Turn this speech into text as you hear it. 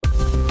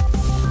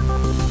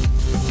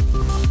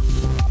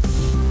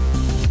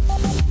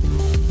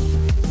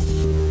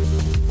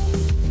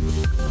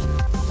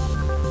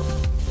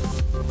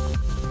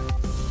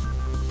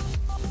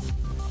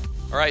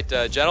right,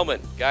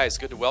 gentlemen, guys,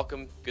 good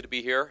to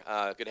be here.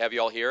 Good to have you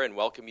all here and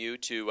welcome you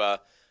to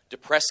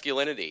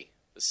Depresculinity,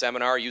 the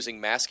seminar using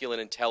masculine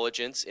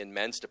intelligence in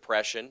men's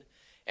depression.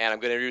 And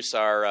I'm going to introduce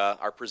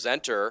our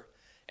presenter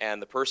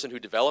and the person who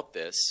developed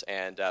this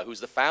and who's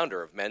the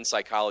founder of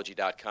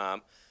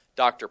menspsychology.com,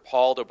 Dr.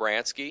 Paul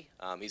Dobransky.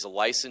 He's a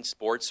licensed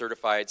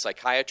board-certified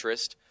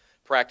psychiatrist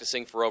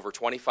practicing for over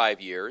 25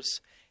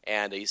 years,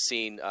 and he's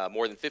seen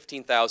more than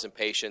 15,000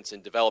 patients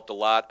and developed a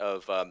lot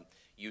of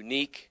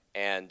unique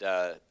and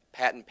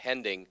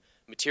patent-pending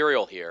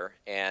material here.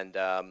 And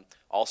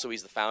also,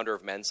 he's the founder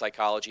of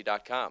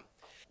menspsychology.com.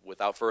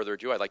 Without further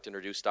ado, I'd like to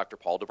introduce Dr.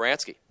 Paul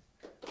Dobransky.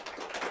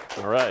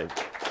 All right.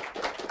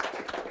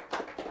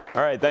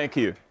 All right, thank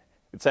you.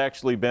 It's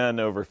actually been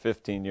over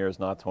 15 years,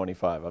 not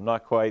 25. I'm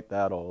not quite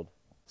that old.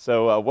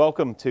 So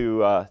welcome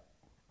to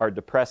our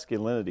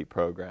Depresculinity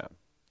program,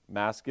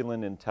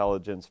 Masculine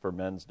Intelligence for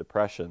Men's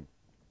Depression.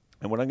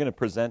 And what I'm going to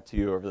present to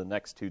you over the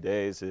next 2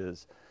 days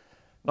is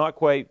not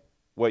quite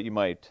what you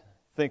might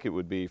think it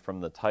would be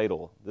from the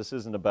title. This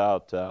isn't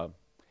about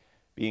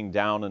being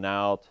down and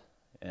out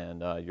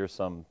and you're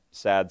some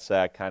sad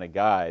sack kind of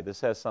guy. This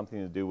has something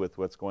to do with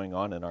what's going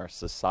on in our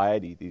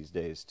society these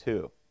days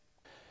too.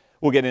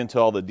 We'll get into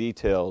all the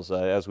details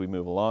as we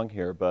move along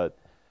here, but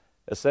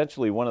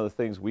essentially one of the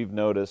things we've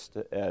noticed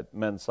at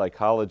Men's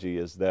Psychology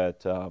is that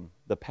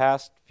the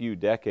past few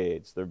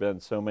decades there have been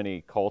so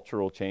many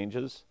cultural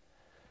changes,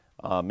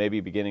 maybe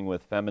beginning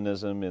with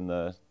feminism in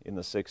the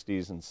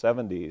 60s and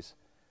 70s,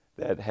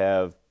 that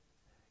have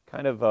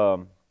kind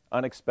of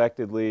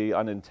unexpectedly,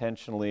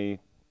 unintentionally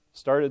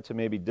started to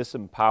maybe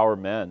disempower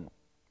men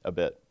a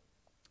bit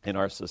in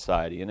our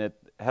society. And it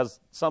has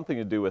something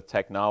to do with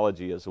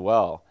technology as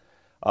well.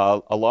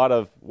 A lot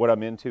of what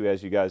I'm into,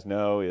 as you guys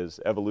know,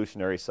 is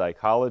evolutionary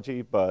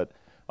psychology, but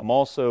I'm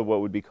also what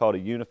would be called a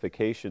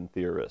unification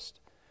theorist.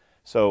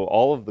 So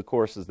all of the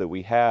courses that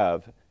we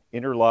have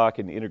interlock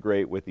and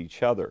integrate with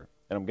each other.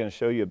 And I'm going to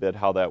show you a bit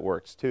how that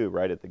works too,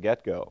 right at the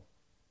get-go.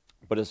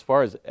 But as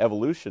far as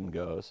evolution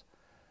goes,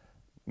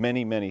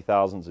 many, many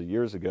thousands of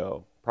years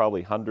ago,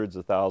 probably hundreds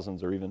of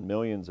thousands or even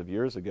millions of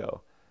years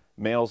ago,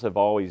 males have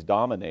always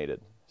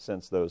dominated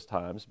since those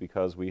times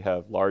because we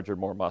have larger,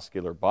 more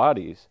muscular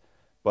bodies.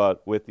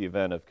 But with the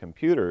advent of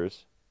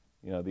computers,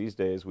 these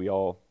days we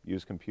all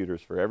use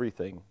computers for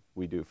everything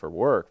we do for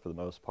work for the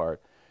most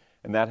part.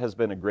 And that has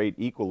been a great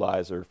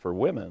equalizer for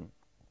women.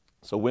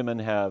 So women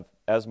have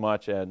as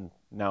much, and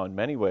now in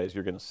many ways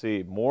you're going to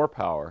see more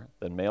power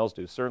than males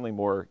do, certainly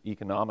more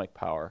economic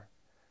power.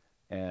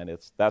 And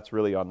that's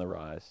really on the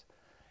rise.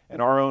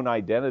 And our own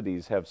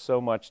identities have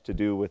so much to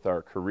do with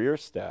our career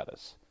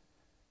status.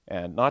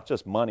 And not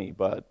just money,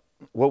 but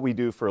what we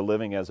do for a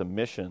living as a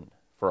mission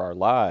for our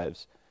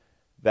lives.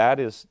 That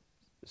is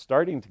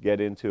starting to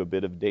get into a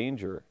bit of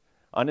danger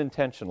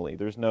unintentionally.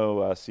 There's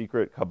no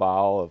secret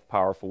cabal of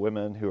powerful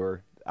women who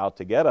are out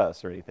to get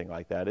us or anything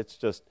like that. It's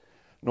just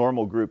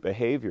normal group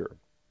behavior.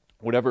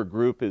 Whatever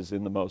group is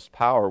in the most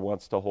power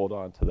wants to hold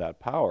on to that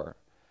power.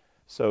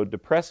 So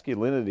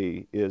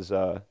depresculinity is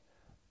a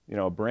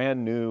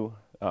brand new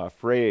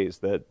phrase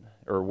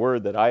or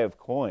word that I have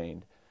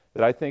coined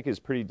that I think is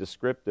pretty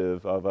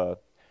descriptive of a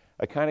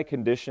kind of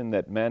condition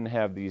that men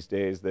have these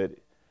days that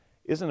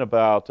isn't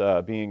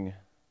about being,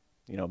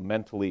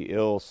 mentally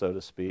ill, so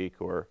to speak,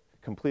 or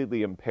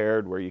completely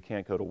impaired where you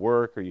can't go to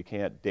work or you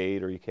can't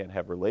date or you can't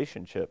have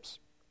relationships.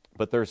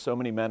 But there are so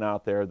many men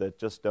out there that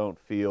just don't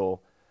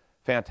feel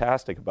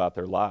fantastic about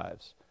their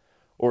lives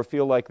or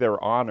feel like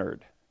they're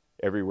honored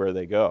everywhere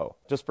they go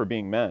just for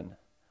being men.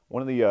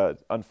 One of the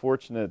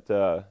unfortunate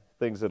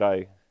things that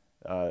I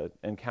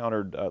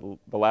encountered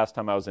the last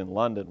time I was in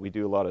London, we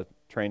do a lot of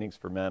trainings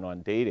for men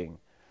on dating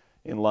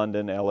in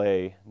London,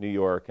 LA, New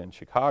York, and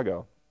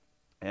Chicago.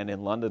 And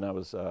in London, I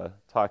was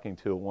talking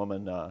to a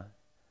woman,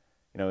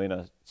 in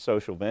a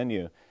social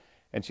venue,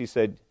 and she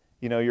said,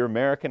 "You're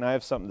American. I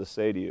have something to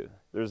say to you.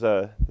 There's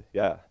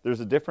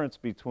a difference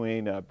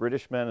between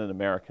British men and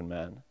American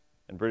men,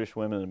 and British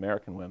women and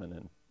American women,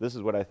 and this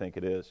is what I think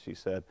it is." She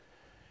said,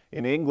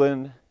 "In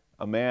England,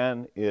 a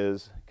man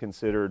is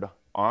considered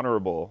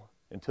honorable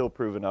until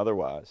proven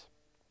otherwise,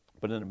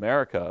 but in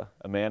America,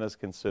 a man is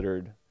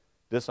considered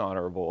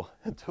dishonorable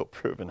until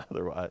proven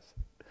otherwise."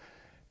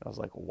 And I was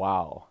like,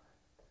 wow,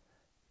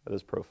 that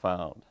is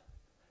profound.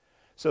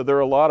 So there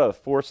are a lot of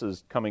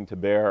forces coming to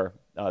bear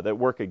that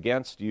work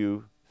against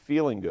you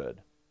feeling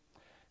good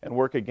and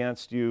work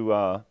against you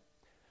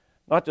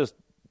not just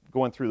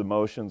going through the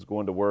motions,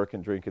 going to work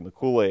and drinking the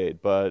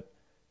Kool-Aid, but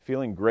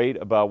feeling great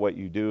about what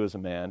you do as a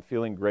man,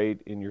 feeling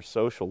great in your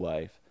social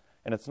life.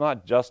 And it's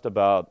not just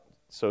about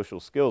social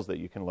skills that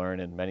you can learn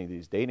in many of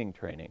these dating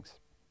trainings.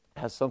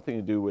 Has something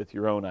to do with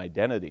your own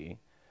identity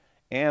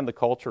and the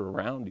culture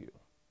around you,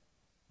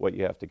 what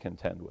you have to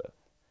contend with.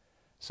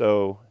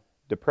 So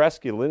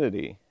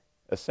depresculinity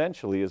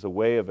essentially is a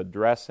way of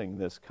addressing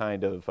this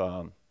kind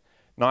of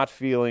not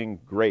feeling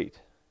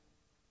great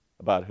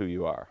about who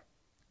you are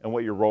and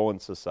what your role in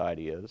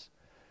society is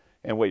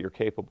and what you're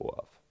capable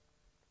of.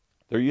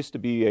 There used to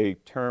be a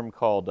term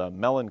called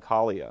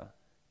melancholia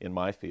in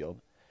my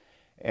field,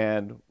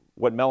 And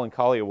what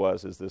melancholia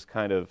is this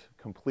kind of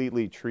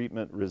completely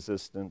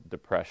treatment-resistant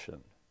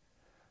depression.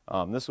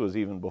 This was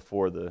even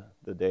before the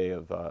day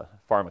of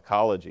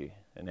pharmacology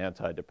and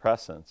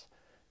antidepressants.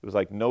 It was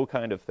like no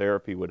kind of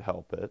therapy would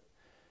help it.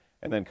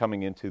 And then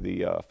coming into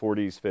the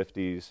 40s,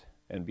 50s,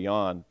 and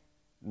beyond,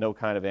 no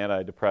kind of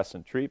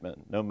antidepressant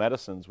treatment. No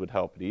medicines would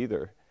help it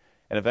either.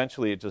 And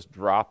eventually it just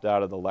dropped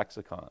out of the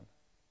lexicon.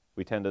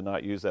 We tend to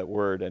not use that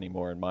word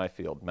anymore in my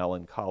field,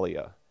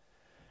 melancholia.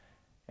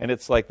 And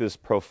it's like this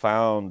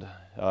profound,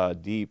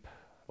 deep,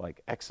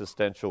 like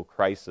existential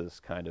crisis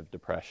kind of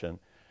depression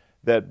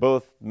that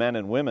both men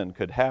and women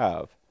could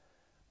have.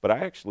 But I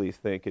actually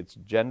think it's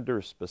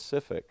gender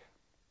specific.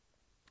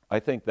 I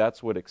think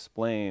that's what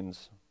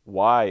explains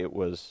why it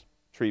was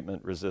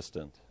treatment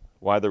resistant,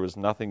 why there was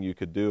nothing you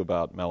could do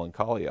about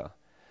melancholia.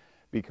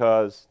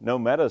 Because no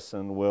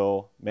medicine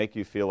will make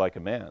you feel like a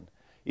man.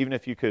 Even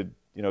if you could,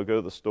 go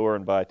to the store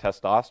and buy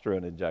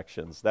testosterone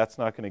injections, that's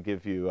not going to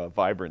give you a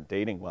vibrant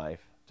dating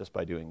life just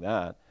by doing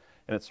that.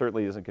 And it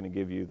certainly isn't going to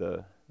give you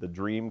the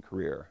dream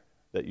career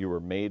that you were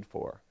made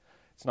for.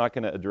 It's not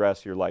going to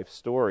address your life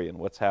story and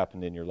what's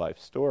happened in your life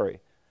story.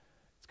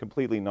 It's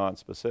completely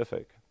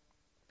non-specific.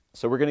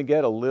 So we're going to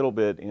get a little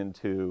bit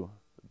into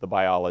the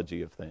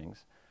biology of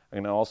things. I'm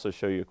going to also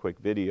show you a quick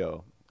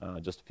video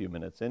just a few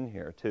minutes in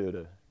here, too,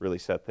 to really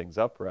set things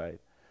up right.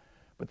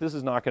 But this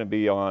is not going to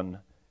be on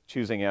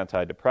choosing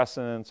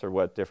antidepressants or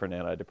what different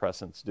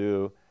antidepressants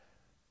do.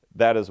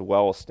 That is a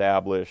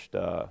well-established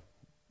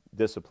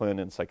discipline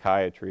in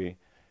psychiatry.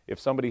 If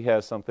somebody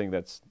has something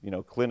that's,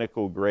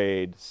 clinical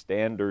grade,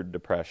 standard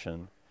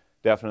depression,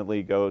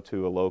 definitely go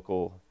to a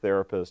local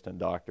therapist and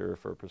doctor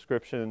for a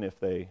prescription if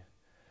they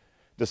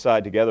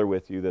decide together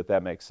with you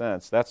that makes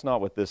sense. That's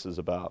not what this is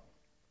about.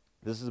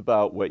 This is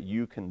about what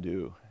you can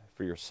do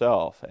for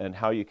yourself and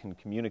how you can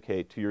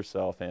communicate to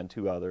yourself and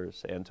to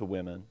others and to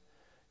women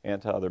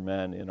and to other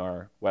men in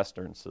our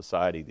Western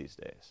society these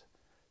days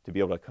to be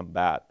able to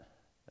combat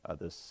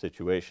this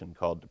situation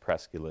called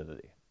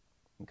depresculinity.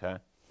 Okay?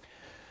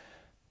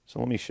 So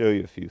let me show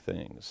you a few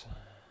things,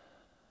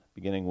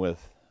 beginning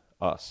with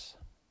us,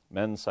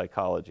 Men's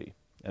Psychology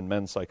and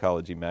Men's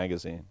Psychology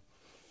magazine.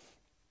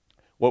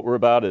 What we're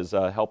about is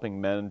helping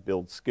men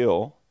build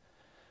skill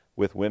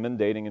with women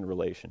dating in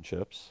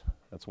relationships.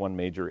 That's one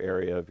major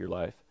area of your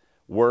life.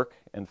 Work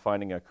and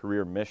finding a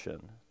career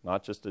mission,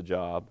 not just a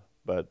job,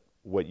 but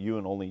what you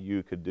and only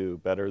you could do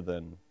better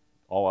than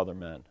all other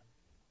men.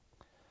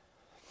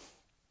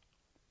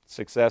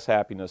 Success,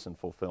 happiness, and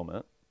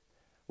fulfillment,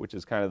 which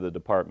is kind of the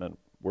department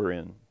we're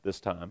in this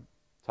time,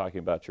 talking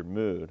about your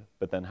mood,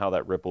 but then how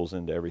that ripples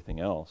into everything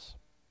else.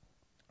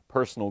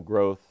 Personal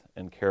growth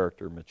and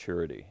character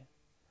maturity.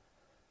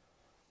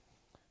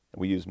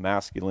 We use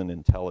masculine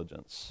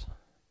intelligence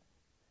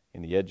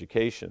in the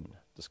education,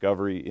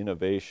 discovery,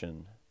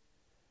 innovation,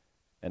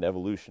 and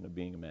evolution of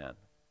being a man.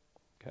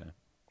 Okay?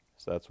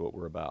 So that's what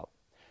we're about.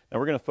 Now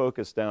we're going to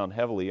focus down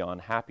heavily on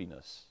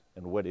happiness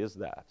and what is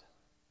that?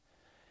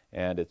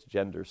 And it's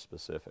gender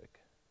specific.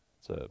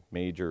 It's a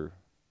major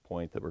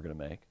point that we're going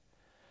to make.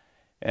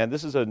 And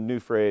this is a new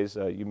phrase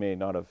you may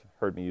not have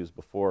heard me use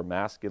before,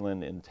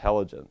 masculine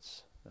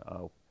intelligence.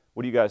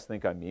 What do you guys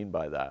think I mean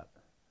by that?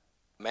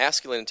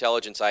 Masculine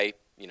intelligence, I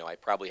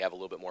probably have a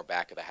little bit more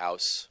back of the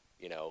house,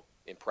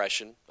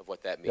 impression of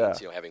what that means.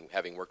 Yeah.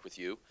 Having worked with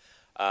you,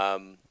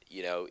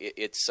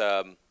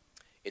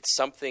 it's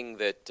something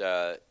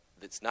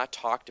that's not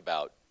talked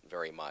about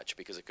very much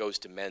because it goes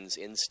to men's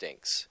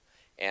instincts.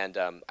 And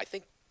I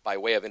think by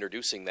way of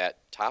introducing that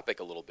topic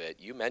a little bit,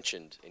 you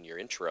mentioned in your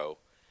intro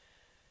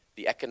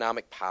the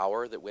economic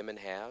power that women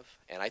have,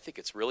 and I think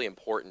it's really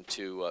important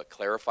to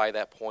clarify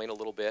that point a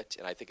little bit.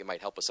 And I think it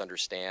might help us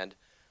understand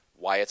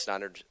why it's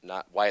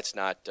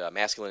not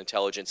masculine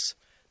intelligence.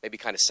 Maybe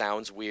kind of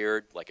sounds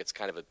weird, like it's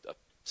kind of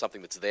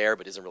something that's there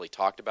but isn't really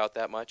talked about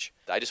that much.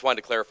 I just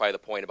wanted to clarify the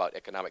point about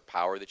economic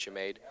power that you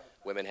made,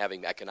 women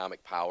having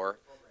economic power.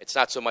 It's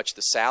not so much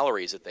the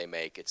salaries that they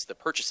make, it's the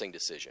purchasing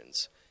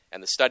decisions.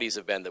 And the studies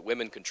have been that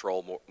women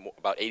control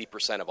about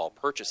 80% of all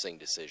purchasing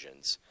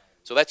decisions.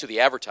 So that's who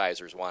the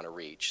advertisers want to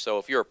reach. So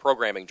if you're a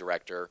programming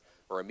director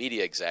or a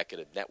media exec at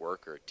a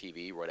network or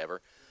TV or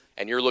whatever,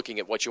 and you're looking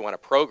at what you want to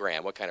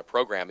program, what kind of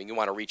programming, you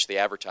want to reach the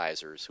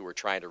advertisers who are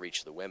trying to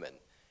reach the women.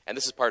 And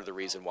this is part of the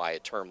reason why a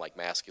term like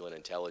masculine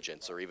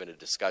intelligence or even a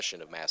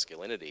discussion of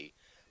masculinity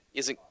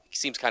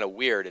seems kind of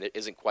weird, and it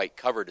isn't quite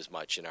covered as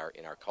much in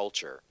our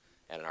culture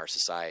and in our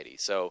society.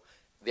 So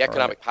the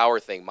economic power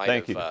thing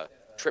might have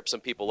tripped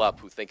some people up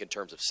who think in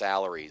terms of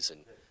salaries,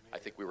 and I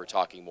think we were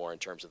talking more in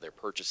terms of their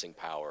purchasing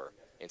power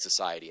in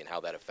society and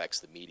how that affects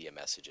the media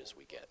messages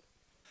we get.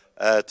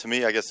 To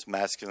me, I guess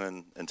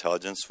masculine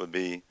intelligence would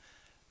be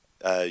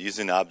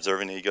using the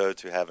observant ego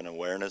to have an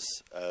awareness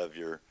of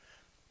your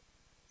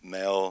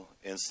male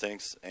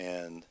instincts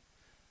and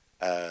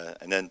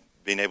then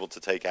being able to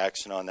take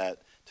action on that,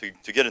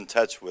 to get in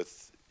touch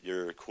with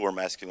your core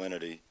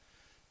masculinity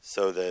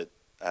so that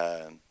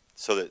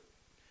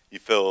you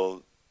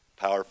feel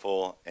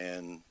powerful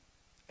and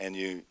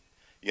you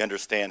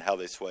understand how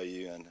they sway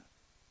you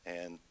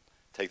and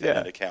take that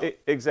into account.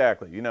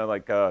 Exactly.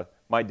 Like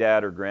my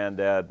dad or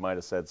granddad might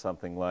have said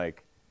something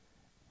like,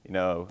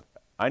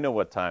 I know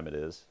what time it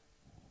is,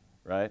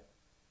 right?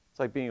 It's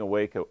like being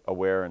awake,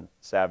 aware, and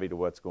savvy to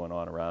what's going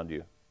on around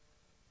you.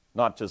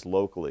 Not just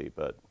locally,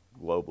 but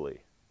globally.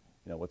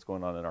 What's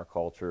going on in our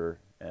culture,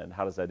 and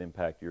how does that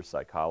impact your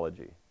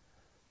psychology,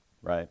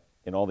 right?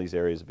 In all these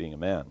areas of being a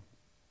man.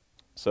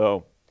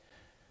 So,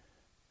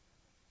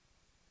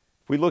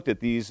 if we looked at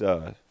these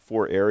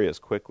 4 areas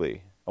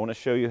quickly, I want to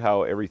show you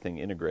how everything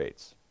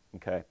integrates,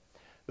 okay?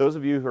 Those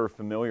of you who are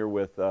familiar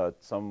with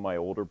some of my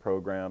older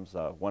programs,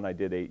 one I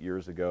did 8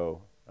 years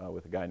ago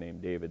with a guy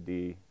named David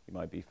D., you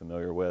might be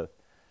familiar with.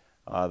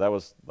 That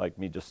was like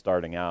me just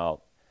starting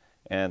out.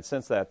 And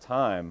since that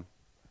time,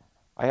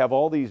 I have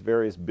all these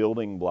various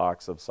building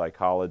blocks of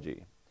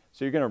psychology.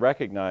 So you're going to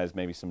recognize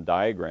maybe some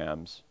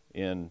diagrams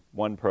in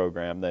one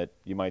program that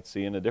you might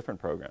see in a different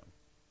program,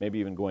 maybe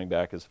even going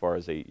back as far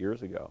as 8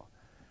 years ago.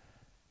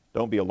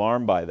 Don't be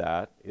alarmed by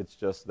that. It's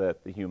just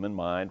that the human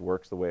mind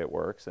works the way it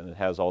works, and it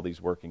has all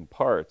these working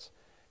parts.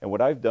 And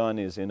what I've done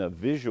is in a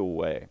visual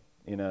way,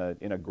 in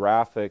a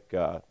graphic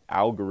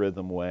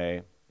algorithm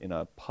way, in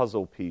a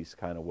puzzle piece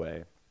kind of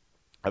way,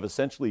 I've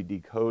essentially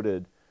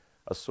decoded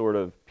a sort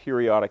of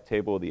periodic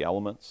table of the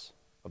elements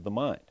of the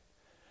mind.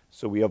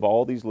 So we have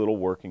all these little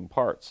working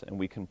parts, and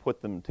we can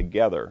put them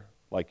together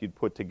like you'd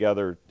put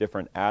together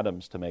different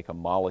atoms to make a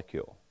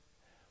molecule.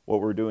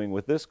 What we're doing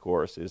with this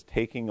course is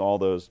taking all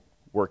those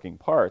working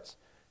parts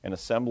and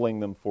assembling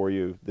them for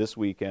you this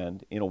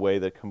weekend in a way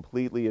that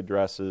completely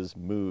addresses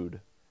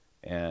mood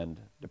and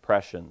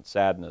depression,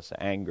 sadness,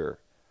 anger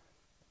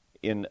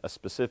in a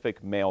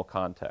specific male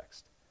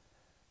context.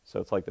 So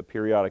it's like the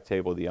periodic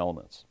table of the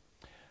elements.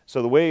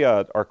 So the way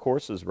our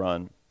courses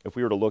run, if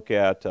we were to look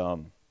at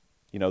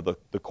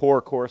the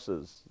core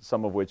courses,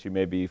 some of which you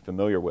may be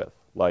familiar with,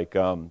 like the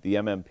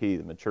MMP,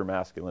 the Mature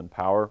Masculine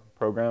Power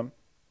Program,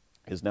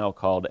 is now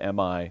called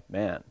MI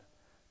Man,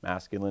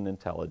 Masculine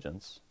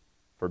Intelligence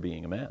for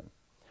Being a Man.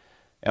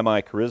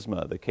 MI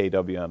Charisma, the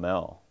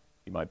KWML,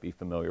 you might be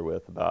familiar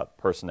with, about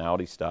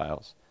personality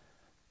styles.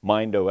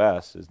 Mind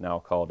OS is now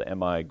called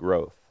MI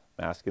Growth,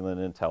 Masculine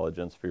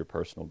Intelligence for your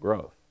personal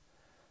growth.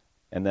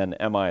 And then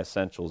MI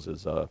Essentials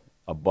is a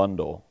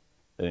bundle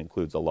that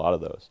includes a lot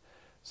of those.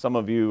 Some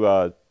of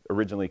you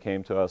originally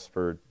came to us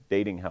for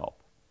dating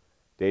help,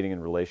 dating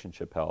and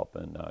relationship help,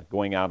 and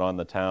going out on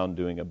the town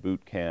doing a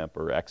boot camp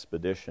or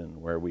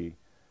expedition where we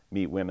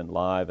meet women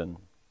live and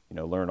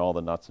learn all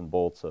the nuts and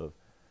bolts of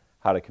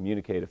how to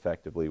communicate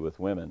effectively with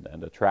women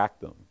and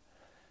attract them.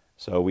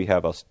 So we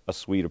have a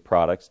suite of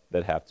products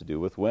that have to do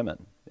with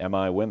women.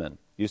 MI Women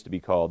used to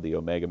be called the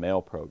Omega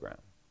Male Program.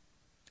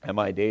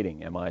 MI Dating,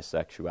 MI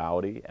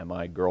Sexuality,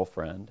 MI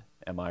Girlfriend,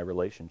 MI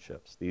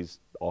Relationships. These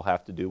all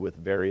have to do with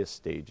various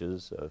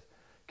stages of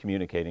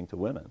communicating to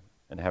women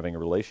and having a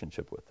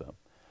relationship with them.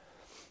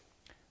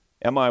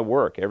 MI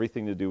Work,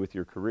 everything to do with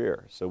your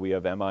career. So we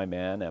have MI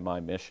Man, MI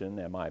Mission,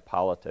 MI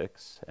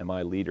Politics,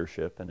 MI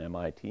Leadership, and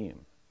MI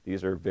Team.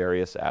 These are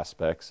various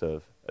aspects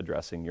of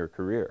addressing your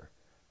career.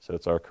 So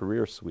it's our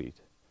career suite.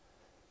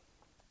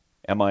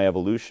 MI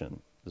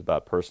Evolution is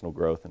about personal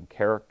growth and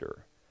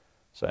character.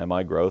 So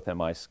MI Growth,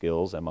 MI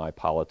Skills, MI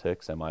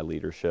Politics, MI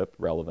Leadership,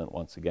 relevant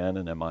once again,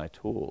 and MI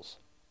Tools.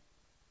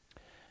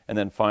 And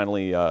then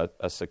finally, a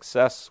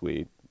Success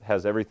Suite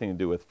has everything to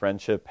do with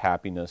friendship,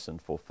 happiness,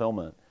 and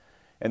fulfillment.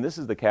 And this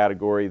is the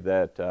category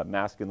that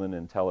masculine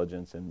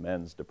intelligence in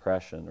men's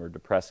depression or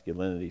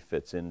depresculinity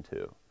fits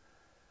into.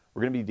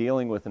 We're going to be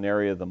dealing with an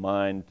area of the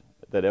mind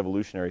that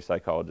evolutionary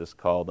psychologists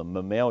call the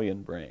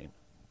mammalian brain.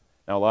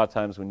 Now, a lot of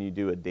times when you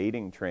do a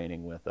dating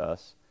training with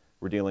us,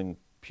 we're dealing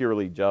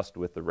purely just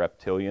with the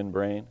reptilian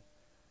brain,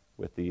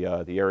 with the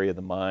area of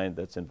the mind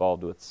that's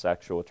involved with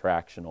sexual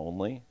attraction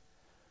only.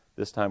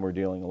 This time we're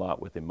dealing a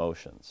lot with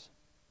emotions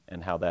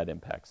and how that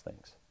impacts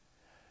things.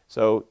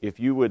 So if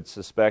you would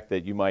suspect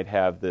that you might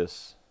have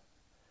this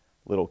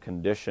little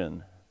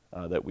condition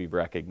that we've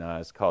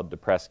recognized called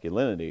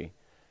depresculinity,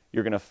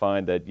 you're going to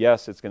find that,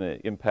 yes, it's going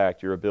to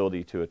impact your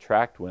ability to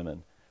attract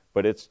women,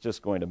 but it's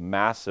just going to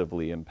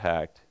massively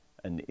impact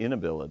an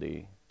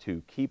inability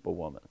to keep a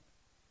woman,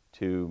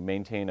 to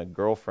maintain a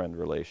girlfriend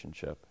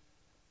relationship,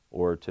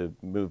 or to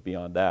move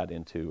beyond that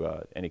into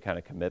any kind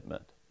of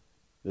commitment.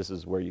 This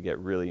is where you get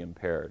really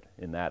impaired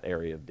in that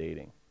area of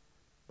dating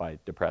by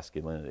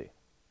depresculinity.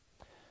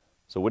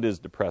 So what is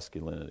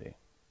depresculinity?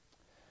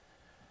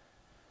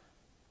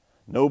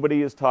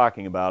 Nobody is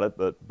talking about it,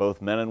 but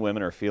both men and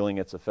women are feeling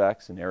its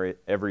effects in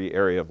every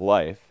area of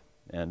life.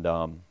 And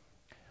I'm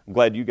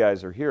glad you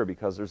guys are here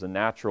because there's a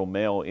natural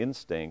male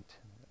instinct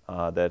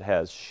that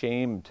has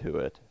shame to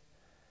it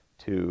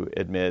to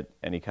admit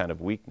any kind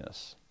of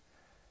weakness.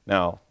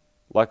 Now,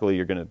 luckily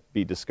you're going to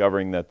be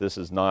discovering that this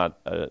is not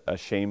a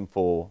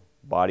shameful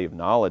body of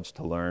knowledge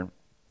to learn.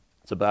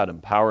 It's about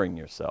empowering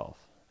yourself,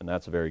 and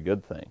that's a very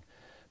good thing.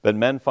 But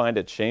men find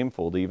it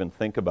shameful to even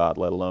think about,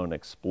 let alone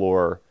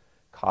explore,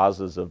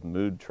 causes of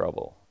mood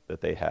trouble that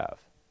they have.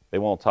 They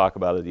won't talk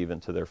about it even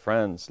to their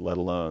friends, let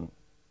alone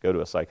go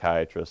to a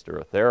psychiatrist or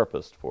a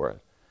therapist for it.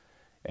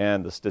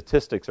 And the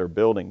statistics are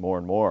building more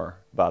and more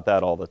about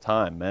that all the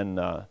time. Men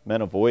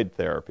avoid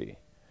therapy.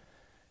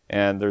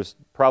 And there's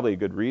probably a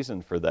good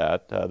reason for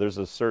that. There's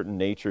a certain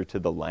nature to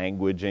the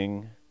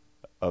languaging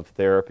of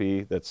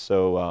therapy that's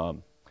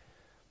so,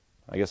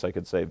 I guess I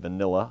could say,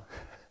 vanilla.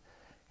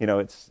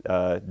 It's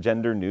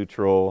gender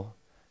neutral,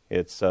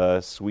 it's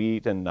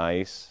sweet and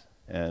nice,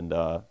 and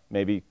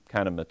maybe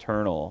kind of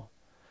maternal.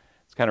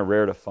 It's kind of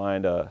rare to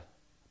find a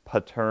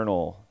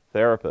paternal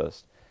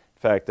therapist.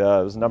 In fact, it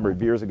was a number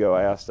of years ago,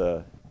 I asked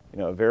a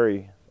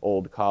very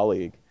old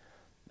colleague,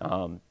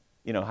 how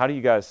do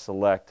you guys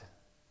select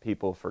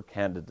people for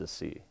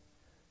candidacy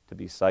to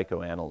be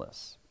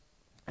psychoanalysts?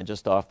 And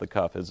just off the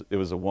cuff, it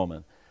was a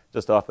woman,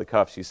 just off the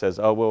cuff, she says,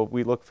 oh, well,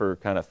 we look for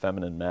kind of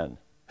feminine men.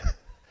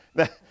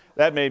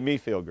 That made me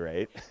feel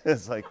great.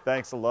 It's like,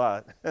 thanks a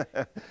lot.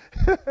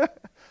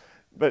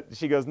 But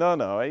she goes,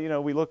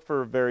 no, we look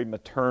for very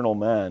maternal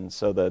men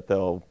so that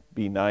they'll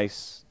be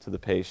nice to the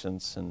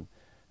patients and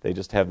they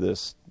just have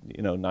this,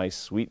 nice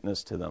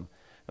sweetness to them.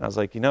 And I was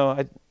like,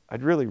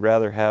 I'd really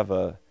rather have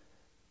a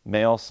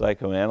male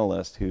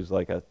psychoanalyst who's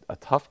like a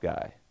tough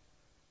guy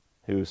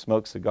who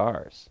smokes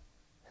cigars.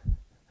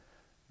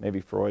 Maybe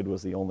Freud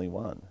was the only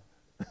one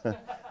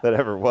that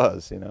ever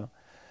was,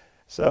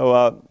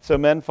 So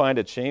men find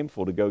it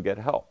shameful to go get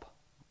help.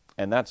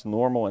 And that's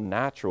normal and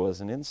natural as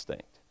an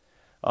instinct.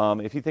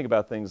 If you think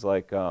about things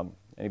like,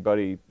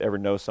 anybody ever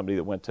know somebody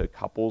that went to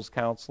couples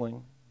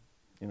counseling?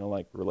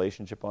 Like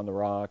Relationship on the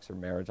Rocks or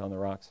Marriage on the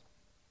Rocks?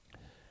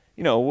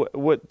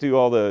 What do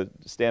all the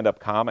stand-up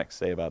comics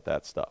say about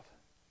that stuff?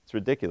 It's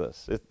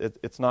ridiculous.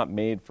 It's not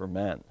made for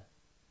men.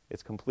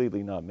 It's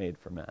completely not made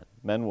for men.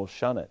 Men will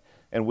shun it,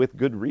 and with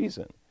good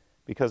reason,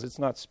 because it's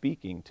not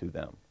speaking to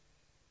them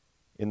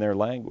in their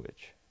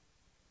language.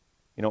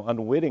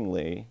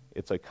 Unwittingly,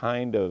 it's a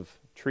kind of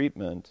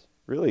treatment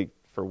really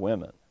for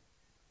women.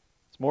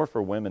 It's more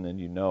for women and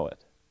you know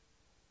it.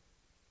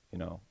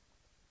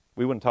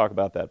 We wouldn't talk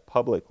about that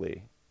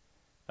publicly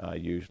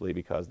usually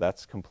because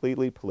that's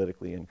completely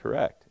politically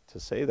incorrect to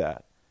say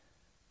that.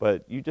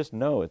 But you just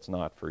know it's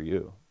not for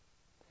you.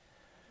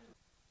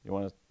 You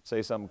want to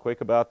say something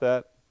quick about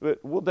that?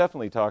 We'll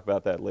definitely talk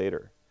about that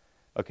later.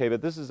 Okay,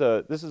 but this is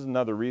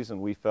another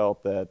reason we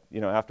felt that,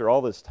 after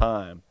all this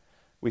time,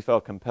 we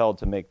felt compelled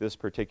to make this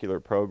particular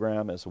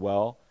program as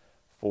well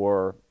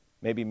for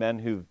maybe men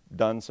who've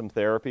done some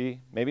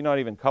therapy, maybe not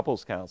even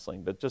couples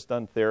counseling, but just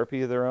done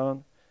therapy of their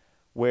own,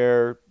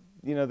 where,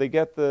 they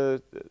get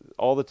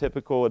all the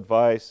typical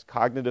advice.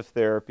 Cognitive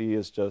therapy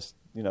is just,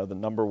 the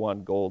number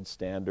one gold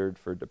standard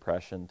for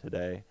depression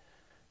today.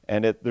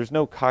 And there's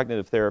no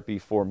cognitive therapy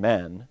for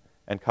men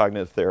and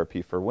cognitive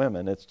therapy for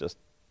women. It's just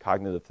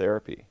cognitive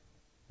therapy.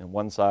 And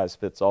one size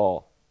fits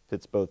all,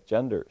 fits both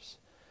genders.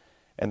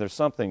 And there's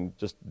something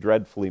just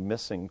dreadfully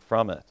missing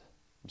from it,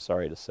 I'm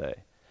sorry to say.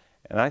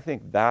 And I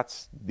think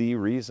that's the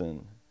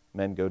reason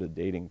men go to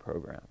dating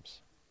programs.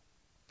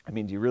 I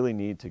mean, do you really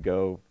need to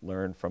go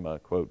learn from a,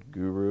 quote,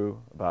 guru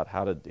about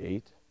how to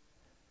date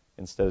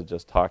instead of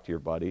just talk to your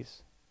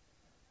buddies,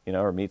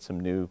 or meet some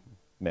new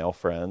male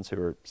friends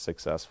who are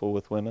successful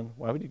with women?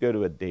 Why would you go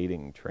to a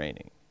dating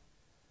training?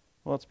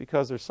 Well, it's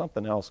because there's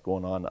something else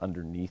going on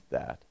underneath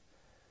that.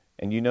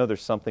 And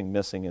there's something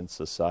missing in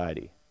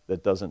society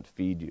that doesn't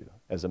feed you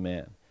as a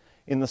man.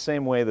 In the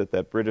same way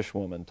that British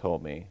woman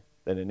told me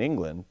that in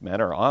England,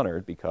 men are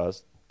honored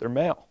because they're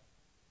male.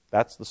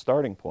 That's the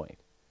starting point.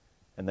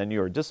 And then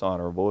you are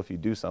dishonorable if you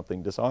do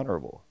something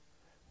dishonorable.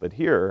 But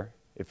here,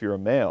 if you're a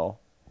male,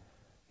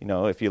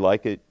 if you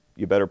like it,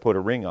 you better put a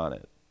ring on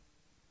it.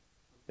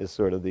 Is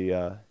sort of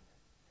the,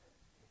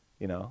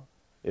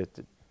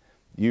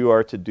 you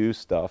are to do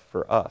stuff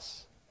for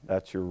us.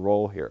 That's your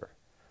role here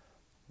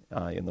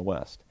in the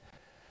West.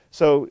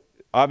 So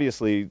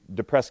obviously,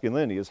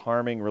 depresculinity is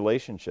harming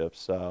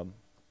relationships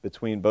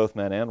between both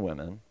men and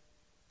women,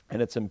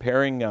 and it's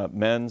impairing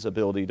men's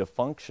ability to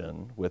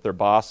function with their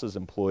bosses,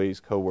 employees,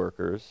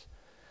 coworkers,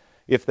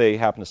 if they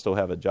happen to still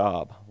have a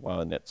job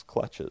while in its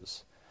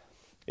clutches.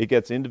 It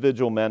gets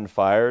individual men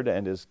fired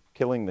and is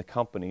killing the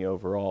company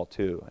overall,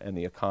 too, and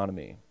the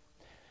economy.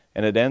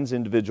 And it ends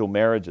individual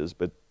marriages,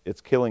 but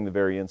it's killing the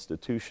very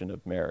institution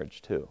of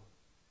marriage, too.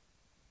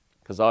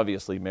 Because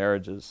obviously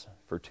marriage is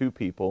for two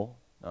people,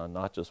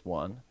 not just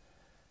one.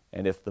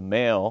 And if the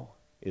male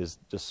is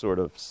just sort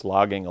of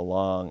slogging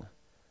along,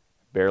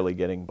 barely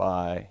getting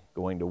by,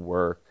 going to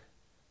work,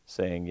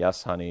 saying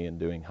yes, honey, and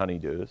doing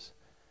honeydews,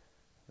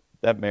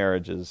 that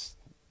marriage is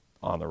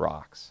on the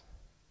rocks.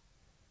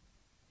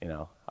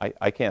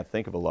 I can't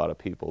think of a lot of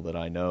people that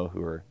I know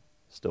who are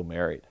still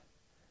married.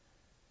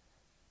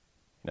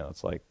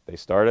 It's like they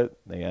start it,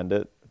 they end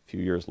it a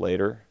few years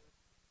later,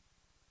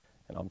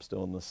 and I'm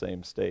still in the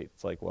same state.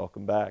 It's like,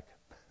 welcome back.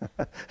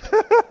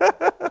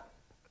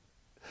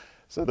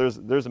 So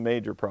there's a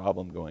major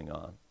problem going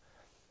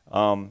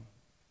on.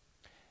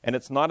 And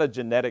it's not a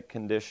genetic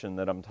condition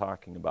that I'm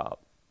talking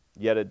about,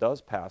 yet it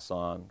does pass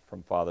on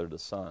from father to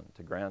son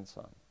to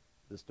grandson,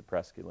 this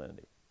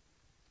depresculinity.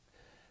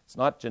 It's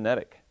not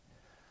genetic,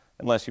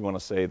 unless you want to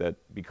say that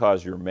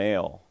because you're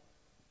male,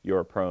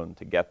 you're prone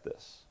to get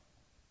this.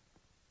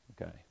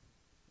 Okay.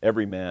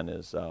 Every man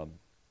is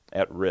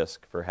at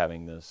risk for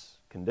having this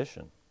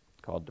condition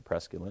called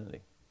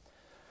depresculinity.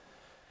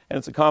 And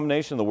it's a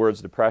combination of the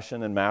words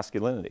depression and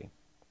masculinity.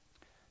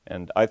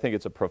 And I think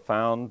it's a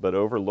profound but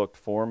overlooked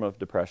form of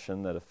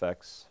depression that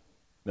affects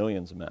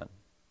millions of men.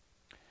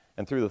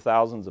 And through the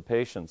thousands of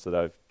patients that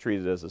I've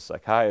treated as a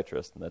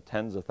psychiatrist and the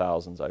tens of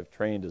thousands I've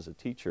trained as a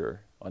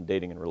teacher on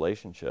dating and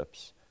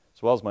relationships,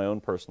 as well as my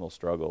own personal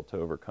struggle to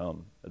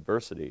overcome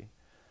adversity,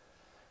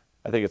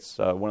 I think it's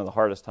one of the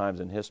hardest times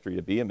in history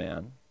to be a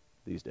man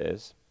these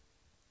days.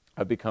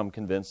 I've become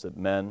convinced that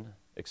men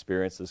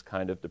experience this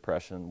kind of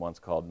depression once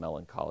called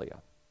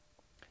melancholia,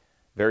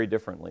 very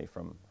differently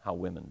from how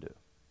women do.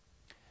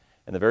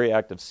 And the very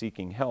act of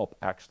seeking help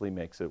actually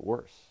makes it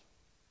worse,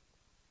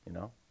 you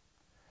know?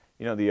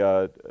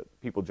 The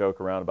people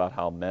joke around about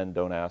how men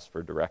don't ask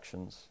for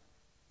directions.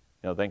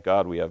 Thank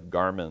God we have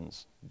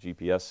Garmin's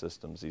GPS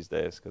systems these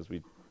days, because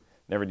we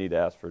never need to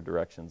ask for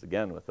directions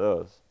again with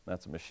those.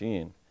 That's a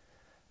machine.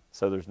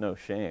 So there's no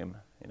shame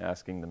in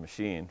asking the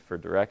machine for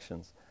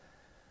directions.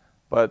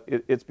 But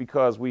it's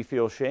because we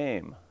feel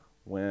shame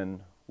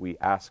when we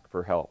ask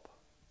for help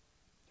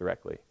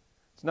directly.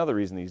 It's another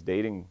reason these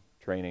dating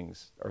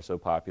trainings are so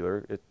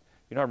popular.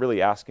 You're not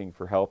really asking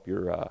for help,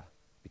 you're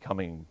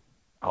becoming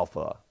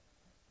alpha.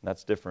 And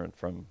that's different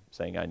from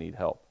saying, I need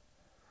help.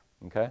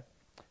 Okay?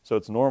 So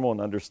it's normal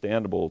and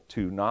understandable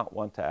to not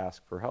want to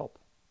ask for help.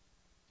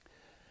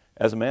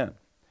 As a man,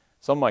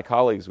 some of my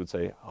colleagues would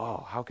say,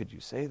 oh, how could you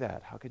say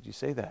that? How could you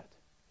say that?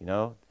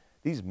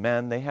 These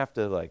men, they have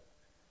to,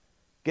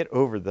 get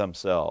over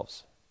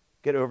themselves,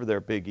 get over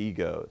their big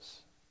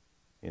egos,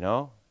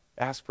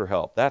 ask for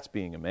help. That's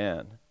being a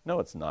man. No,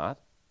 it's not.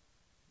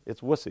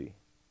 It's wussy,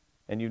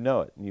 and you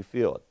know it, and you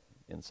feel it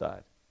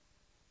inside.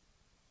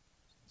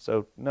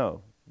 So,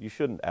 no, you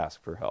shouldn't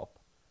ask for help,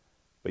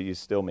 but you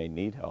still may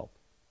need help.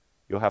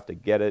 You'll have to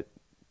get it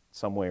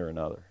some way or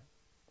another,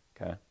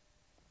 okay?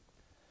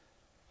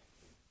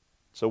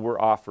 So we're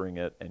offering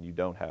it, and you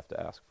don't have to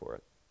ask for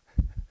it.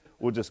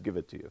 We'll just give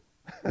it to you.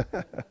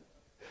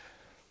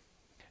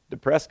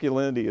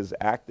 Depresculinity is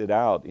acted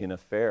out in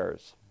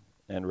affairs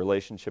and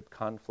relationship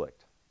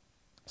conflict.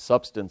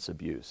 Substance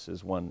abuse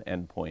is one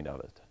endpoint of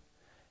it,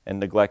 and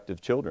neglect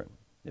of children,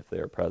 if they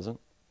are present.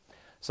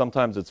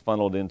 Sometimes it's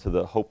funneled into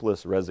the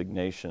hopeless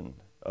resignation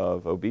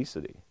of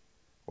obesity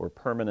or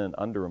permanent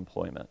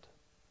underemployment.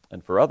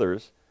 And for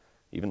others,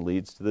 even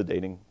leads to the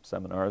dating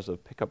seminars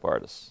of pickup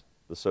artists,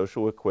 the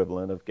social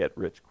equivalent of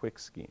get-rich-quick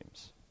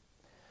schemes,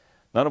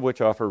 none of which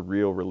offer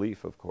real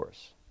relief, of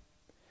course.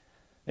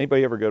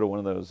 Anybody ever go to one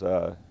of those,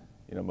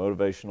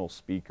 motivational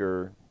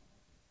speaker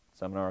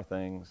seminar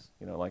things,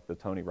 like the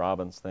Tony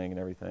Robbins thing and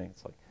everything?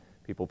 It's like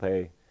people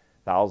pay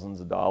thousands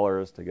of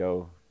dollars to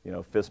go,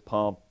 fist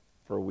pump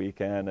for a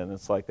weekend, and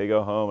it's like they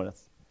go home and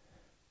it's,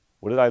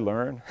 what did I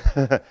learn?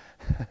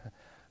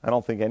 I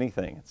don't think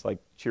anything. It's like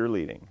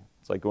cheerleading.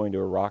 It's like going to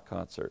a rock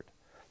concert.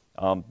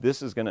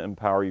 This is going to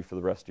empower you for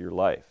the rest of your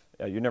life.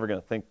 You're never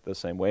going to think the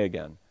same way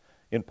again,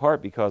 in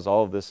part because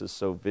all of this is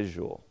so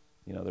visual.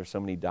 There's so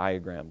many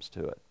diagrams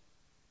to it.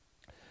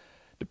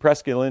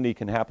 Depresculinity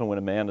can happen when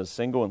a man is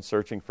single and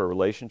searching for a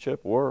relationship,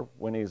 or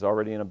when he's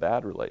already in a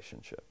bad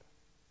relationship.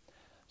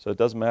 So it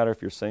doesn't matter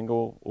if you're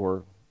single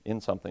or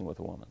in something with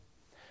a woman.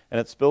 And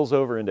it spills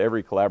over into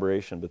every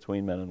collaboration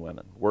between men and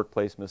women.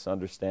 Workplace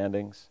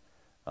misunderstandings,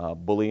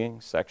 bullying,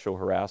 sexual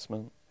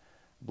harassment,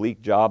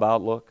 bleak job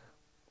outlook,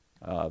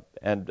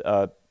 and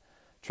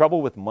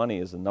trouble with money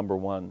is the number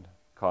one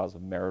cause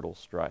of marital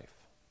strife.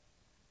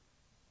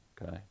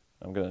 Okay?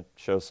 I'm going to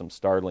show some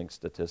startling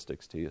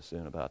statistics to you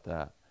soon about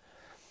that.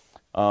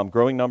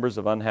 Growing numbers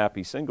of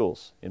unhappy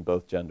singles in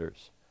both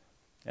genders,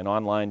 and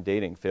online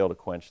dating fail to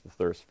quench the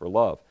thirst for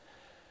love.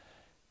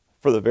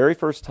 For the very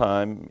first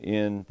time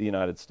in the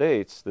United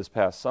States this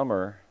past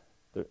summer,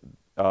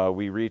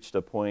 we reached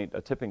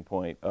a tipping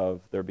point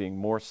of there being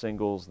more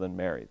singles than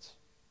marrieds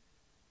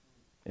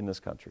in this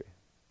country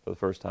for the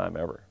first time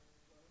ever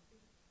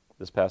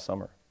this past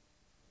summer.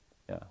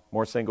 Yeah,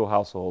 more single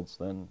households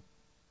than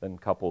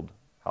coupled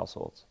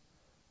households.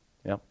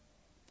 Yeah.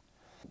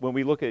 When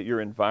we look at your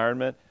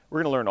environment,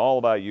 we're going to learn all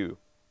about you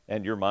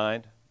and your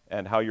mind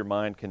and how your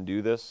mind can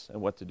do this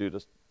and what to do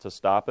to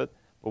stop it.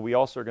 But we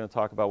also are going to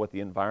talk about what the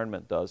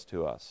environment does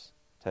to us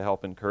to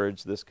help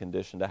encourage this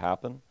condition to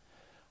happen.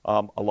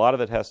 A lot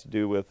of it has to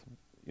do with,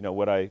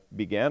 what I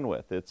began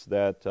with. It's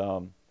that,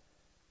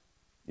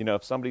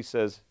 if somebody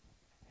says,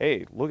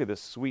 hey, look at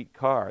this sweet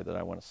car that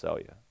I want to sell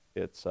you.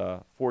 It's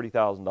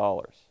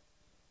 $40,000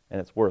 and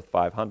it's worth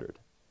 $500.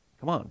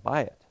 Come on,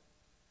 buy it.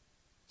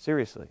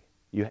 Seriously.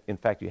 In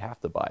fact, you have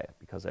to buy it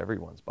because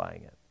everyone's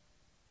buying it,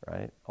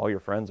 right? All your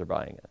friends are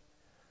buying it.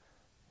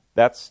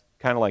 That's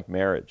kind of like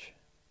marriage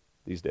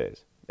these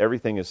days.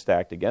 Everything is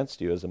stacked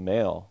against you as a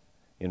male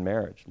in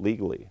marriage,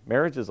 legally.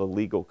 Marriage is a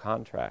legal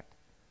contract.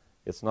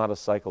 It's not a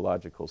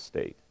psychological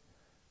state.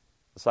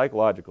 The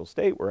psychological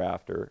state we're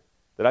after,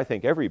 that I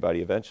think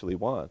everybody eventually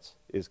wants,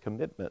 is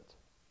commitment.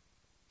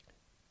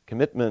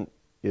 Commitment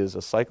is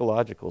a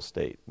psychological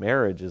state.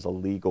 Marriage is a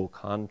legal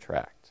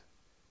contract.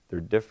 They're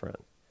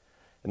different.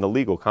 And the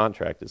legal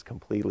contract is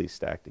completely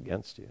stacked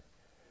against you.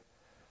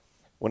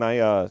 When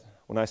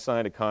I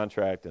signed a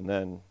contract and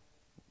then,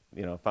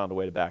 found a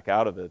way to back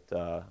out of it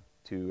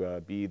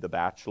to be the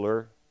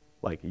Bachelor,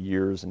 like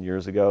years and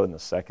years ago in the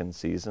second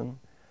season,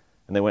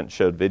 and they went and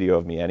showed video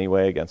of me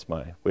anyway against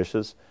my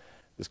wishes.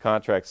 This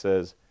contract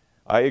says,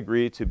 I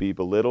agree to be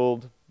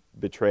belittled,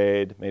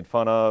 betrayed, made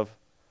fun of,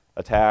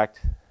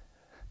 attacked,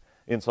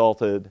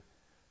 insulted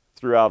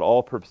throughout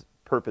all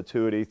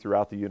perpetuity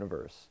throughout the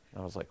universe.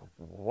 And I was like,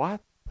 what?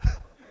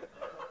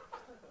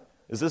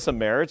 Is this a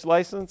marriage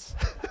license?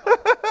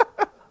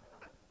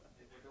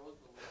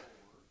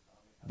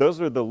 Those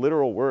are the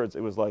literal words.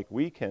 It was like,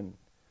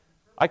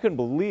 I couldn't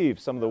believe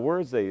some of the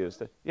words they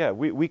used. Yeah,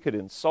 we could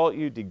insult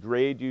you,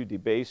 degrade you,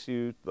 debase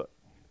you. I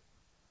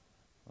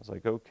was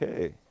like,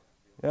 okay.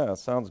 Yeah,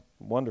 sounds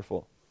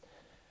wonderful.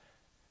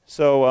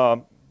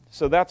 So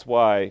that's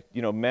why,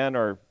 men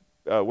are,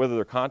 whether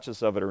they're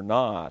conscious of it or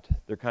not,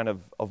 they're kind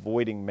of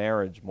avoiding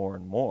marriage more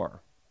and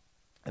more.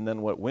 And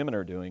then what women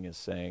are doing is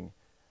saying,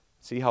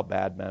 see how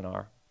bad men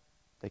are?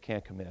 They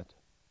can't commit.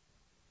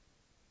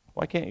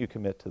 Why can't you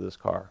commit to this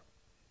car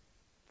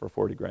for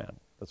 $40,000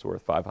 that's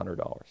worth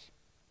 $500?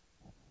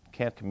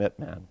 Can't commit,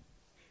 man.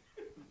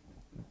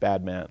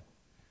 Bad man.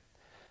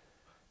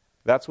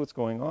 That's what's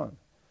going on.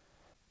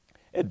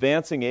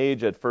 Advancing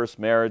age at first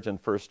marriage and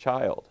first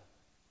child.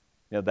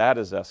 That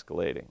is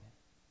escalating.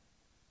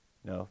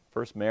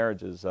 First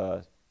marriage is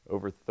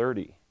over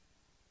 30.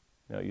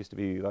 It used to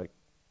be like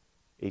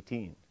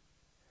 18.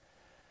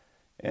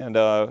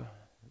 And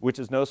which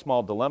is no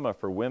small dilemma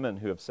for women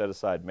who have set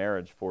aside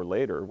marriage for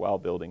later while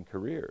building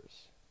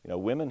careers.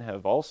 Women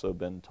have also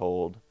been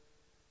told,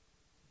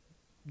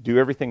 do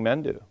everything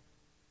men do.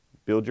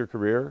 Build your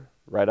career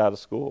right out of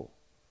school,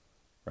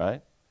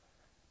 right?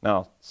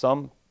 Now,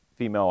 some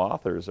female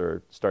authors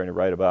are starting to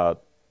write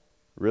about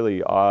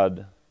really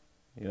odd,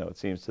 it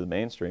seems to the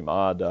mainstream,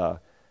 odd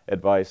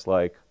advice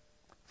like,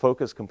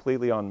 focus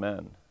completely on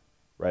men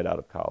right out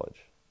of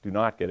college. Do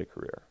not get a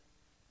career.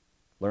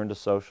 Learn to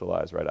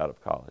socialize right out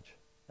of college.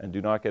 And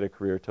do not get a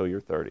career till you're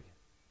 30.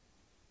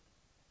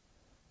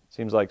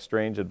 Seems like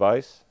strange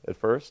advice at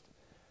first,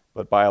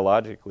 but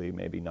biologically,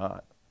 maybe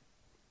not.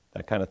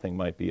 That kind of thing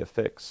might be a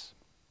fix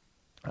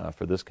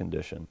for this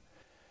condition.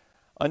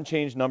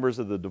 Unchanged numbers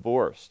of the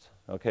divorced.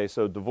 Okay,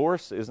 so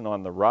divorce isn't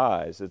on the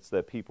rise. It's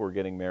that people are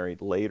getting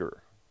married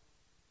later.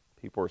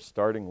 People are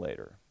starting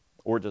later,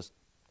 or just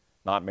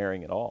not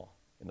marrying at all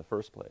in the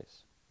first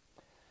place.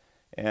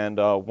 And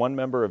 1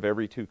 member of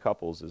every 2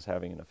 couples is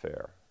having an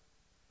affair,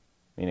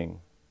 meaning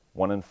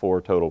 1 in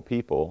 4 total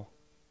people,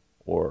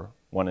 or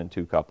 1 in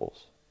 2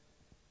 couples.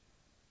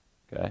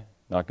 Okay,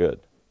 not good.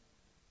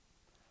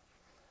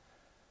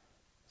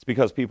 It's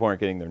because people aren't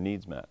getting their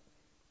needs met.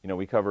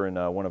 We cover in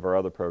one of our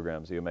other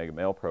programs, the Omega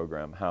Male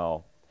program,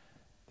 how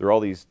there are all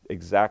these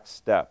exact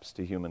steps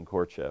to human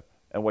courtship.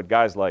 And what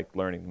guys like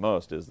learning the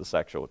most is the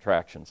sexual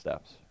attraction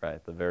steps,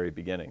 right? The very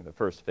beginning, the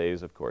first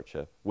phase of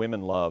courtship.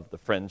 Women love the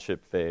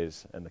friendship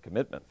phase and the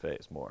commitment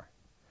phase more.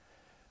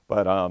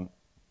 But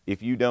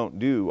if you don't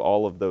do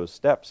all of those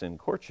steps in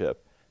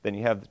courtship, then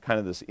you have kind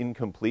of this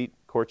incomplete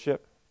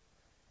courtship.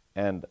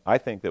 And I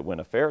think that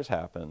when affairs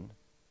happen,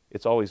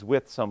 it's always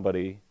with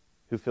somebody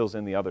who fills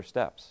in the other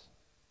steps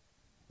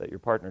that your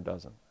partner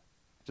doesn't,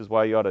 which is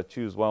why you ought to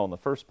choose well in the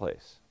first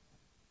place.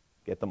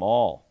 Get them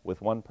all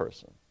with one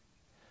person.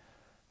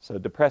 So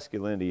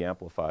depresculinity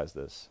amplifies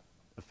this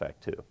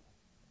effect too,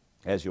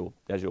 as you'll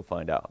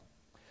find out.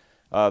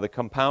 The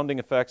compounding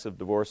effects of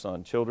divorce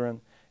on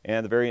children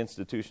and the very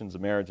institutions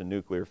of marriage and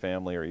nuclear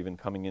family are even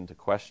coming into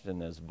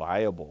question as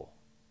viable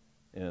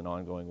in an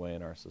ongoing way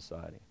in our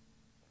society.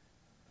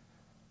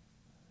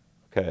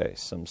 Okay,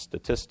 some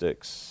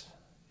statistics.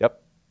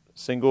 Yep,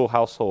 single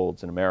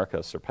households in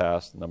America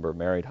surpass the number of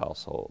married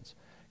households.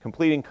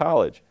 Completing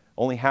college,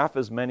 only half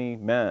as many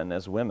men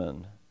as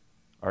women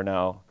are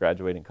now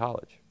graduating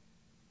college.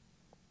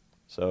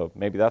 So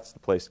maybe that's the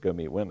place to go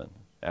meet women,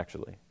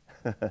 actually.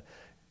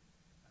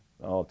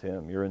 Oh,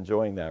 Tim, you're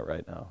enjoying that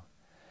right now.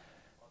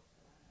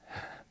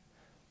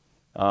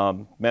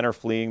 Men are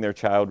fleeing their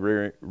child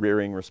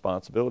rearing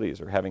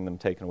responsibilities or having them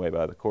taken away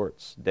by the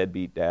courts.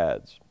 Deadbeat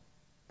dads,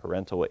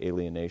 parental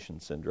alienation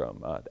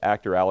syndrome.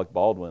 Actor Alec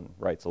Baldwin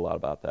writes a lot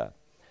about that.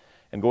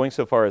 And going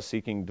so far as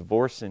seeking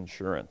divorce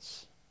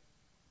insurance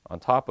on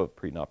top of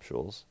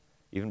prenuptials,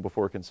 even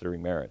before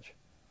considering marriage.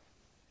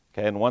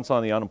 Okay, and once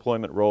on the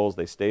unemployment rolls,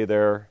 they stay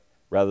there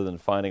rather than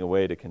finding a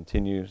way to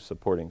continue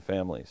supporting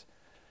families.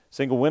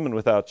 Single women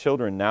without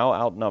children now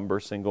outnumber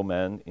single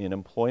men in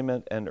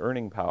employment and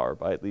earning power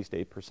by at least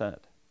 8%.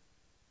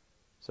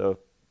 So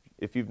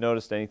if you've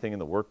noticed anything in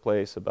the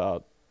workplace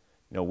about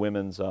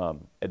women's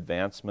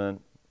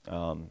advancement,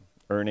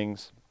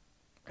 earnings,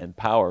 and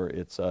power,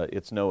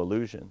 it's no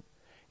illusion.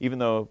 Even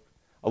though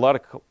a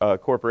lot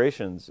of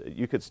corporations,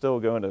 you could still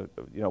go into,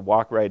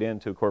 walk right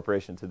into a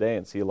corporation today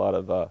and see a lot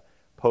of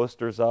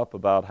posters up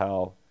about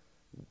how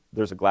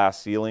there's a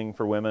glass ceiling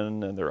for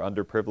women and they're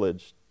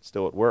underprivileged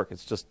still at work.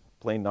 It's just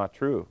plain not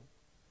true.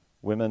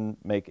 Women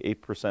make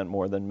 8%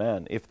 more than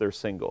men if they're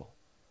single.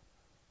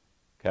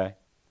 Okay?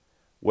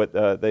 What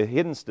the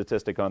hidden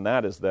statistic on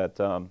that is that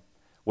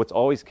what's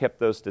always kept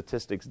those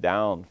statistics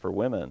down for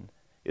women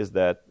is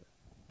that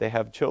they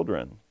have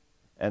children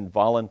and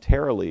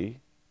voluntarily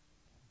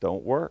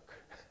don't work.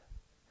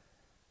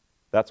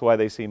 That's why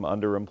they seem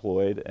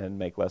underemployed and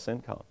make less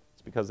income.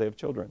 It's because they have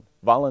children,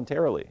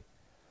 voluntarily.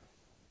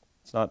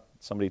 It's not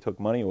somebody took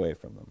money away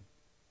from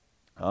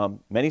them.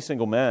 Many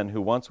single men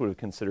who once would have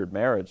considered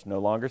marriage no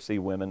longer see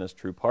women as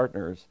true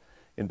partners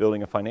in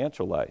building a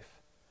financial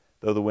life,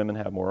 though the women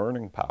have more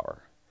earning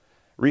power.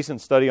 A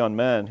recent study on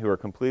men who are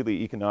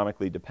completely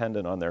economically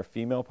dependent on their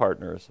female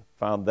partners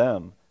found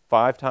them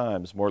 5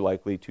 times more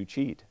likely to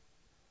cheat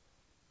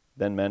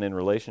than men in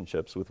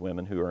relationships with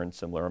women who earn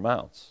similar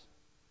amounts.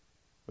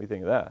 What do you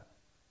think of that?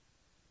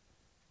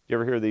 You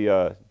ever hear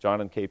the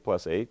John and Kate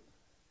plus 8,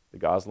 the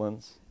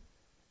Goslings,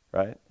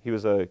 right? He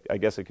was, I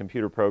guess, a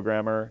computer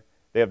programmer.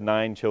 They have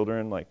 9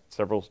 children, like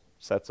several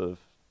sets of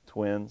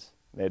twins.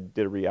 They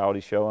did a reality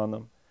show on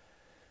them.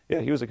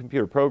 Yeah, he was a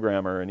computer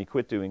programmer, and he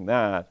quit doing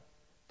that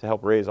to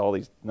help raise all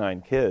these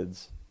 9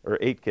 kids, or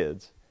 8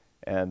 kids.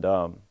 And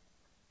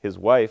his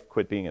wife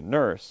quit being a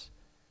nurse,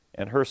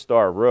 and her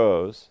star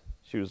rose.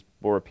 She was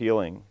more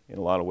appealing in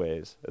a lot of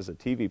ways as a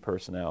TV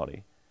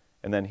personality.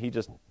 And then he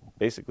just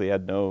basically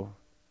had no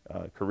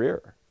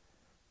career.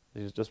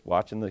 He was just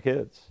watching the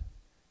kids.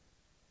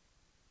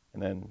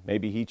 And then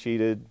maybe he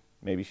cheated,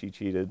 maybe she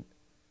cheated,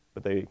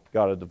 but they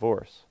got a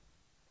divorce,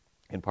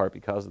 in part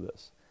because of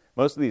this.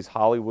 Most of these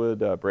Hollywood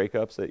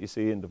breakups that you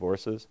see in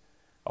divorces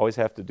always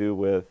have to do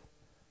with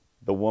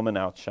the woman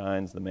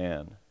outshines the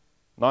man.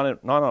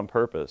 Not on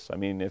purpose. I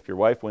mean, if your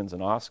wife wins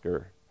an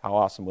Oscar, how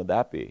awesome would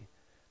that be?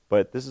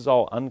 But this is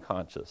all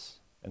unconscious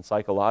and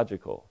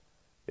psychological.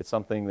 It's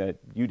something that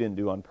you didn't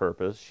do on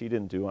purpose, she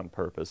didn't do on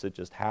purpose, it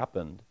just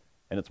happened.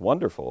 And it's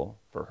wonderful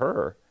for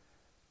her,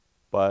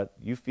 but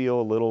you feel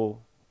a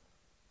little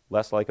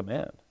less like a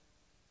man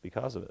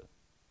because of it.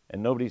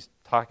 And nobody's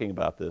talking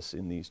about this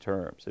in these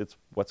terms. It's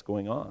what's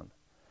going on.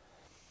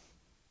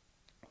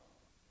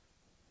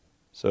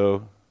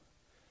 So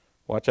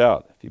watch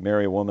out if you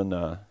marry a woman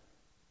who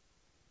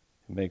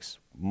makes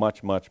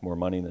much, much more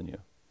money than you.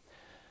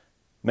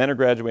 Men are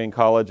graduating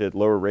college at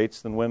lower rates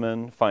than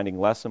women, finding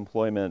less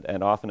employment,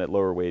 and often at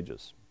lower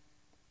wages.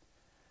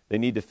 They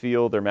need to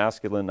feel their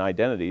masculine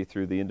identity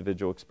through the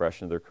individual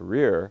expression of their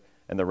career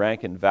and the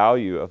rank and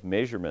value of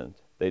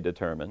measurement they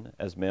determine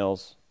as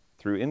males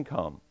through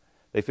income.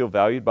 They feel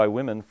valued by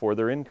women for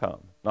their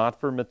income, not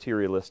for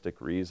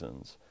materialistic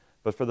reasons,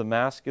 but for the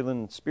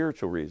masculine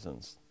spiritual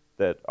reasons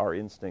that our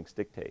instincts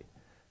dictate.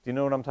 Do you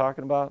know what I'm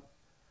talking about?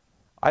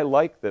 I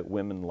like that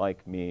women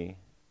like me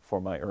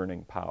for my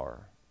earning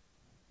power,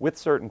 with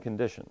certain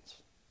conditions.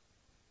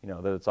 You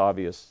know, that it's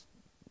obvious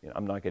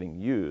I'm not getting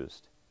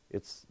used.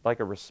 It's like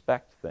a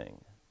respect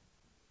thing.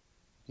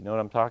 You know what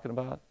I'm talking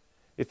about?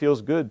 It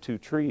feels good to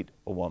treat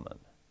a woman,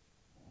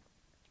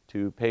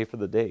 to pay for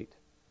the date.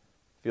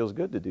 It feels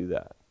good to do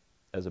that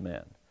as a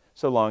man,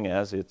 so long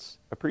as it's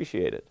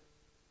appreciated.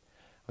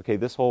 Okay,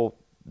 this whole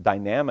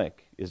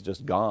dynamic is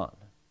just gone,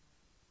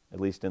 at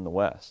least in the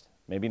West.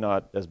 Maybe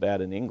not as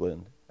bad in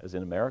England as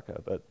in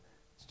America, but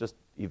it's just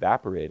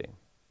evaporating,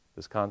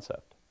 this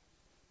concept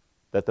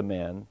that the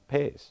man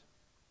pays,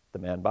 the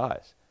man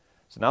buys.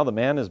 So now the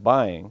man is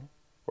buying,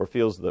 or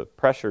feels the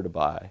pressure to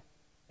buy,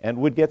 and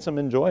would get some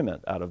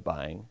enjoyment out of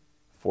buying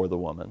for the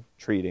woman,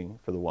 treating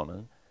for the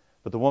woman,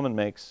 but the woman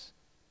makes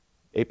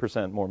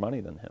 8% more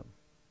money than him.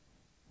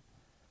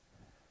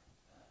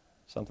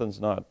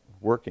 Something's not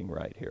working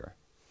right here.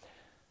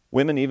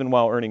 Women, even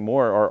while earning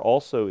more, are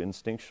also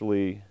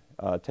instinctually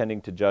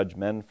tending to judge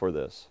men for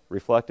this,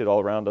 reflected all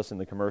around us in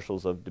the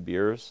commercials of De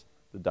Beers,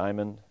 the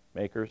diamond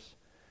makers.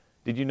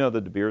 Did you know the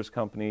De Beers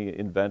company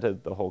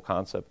invented the whole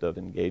concept of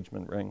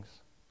engagement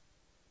rings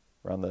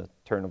around the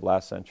turn of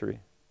last century?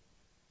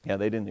 Yeah,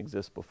 they didn't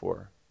exist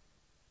before.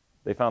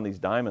 They found these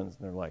diamonds,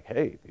 and they're like,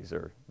 hey, these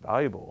are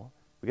valuable.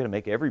 We got to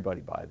make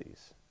everybody buy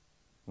these,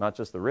 not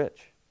just the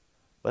rich.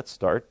 Let's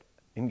start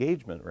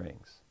engagement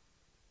rings.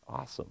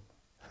 Awesome.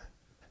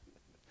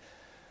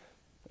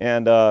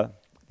 And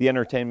the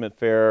entertainment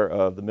fare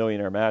of the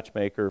Millionaire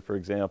Matchmaker, for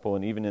example,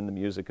 and even in the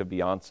music of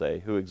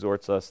Beyonce, who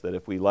exhorts us that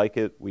if we like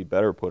it, we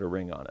better put a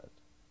ring on it.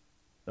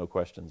 No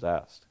questions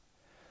asked.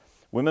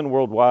 Women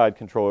worldwide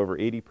control over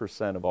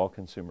 80% of all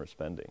consumer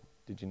spending.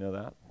 Did you know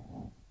that?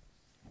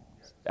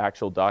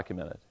 Actual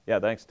documented. Yeah,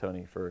 thanks,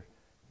 Tony, for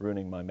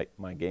ruining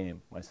my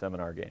game, my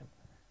seminar game.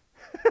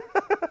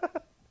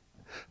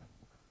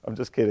 I'm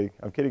just kidding.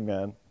 I'm kidding,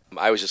 man.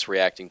 I was just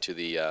reacting to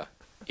the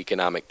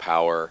economic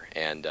power,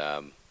 and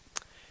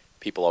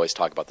people always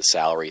talk about the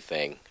salary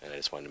thing, and I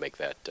just wanted to make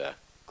that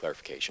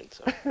clarification.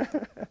 So.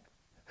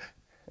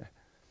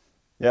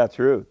 Yeah,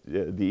 true.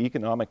 The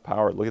economic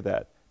power, look at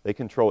that. They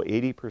control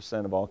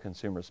 80% of all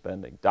consumer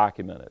spending,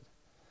 documented.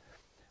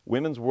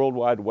 Women's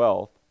worldwide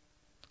wealth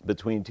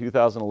between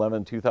 2011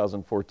 and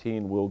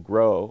 2014 will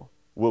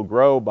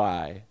grow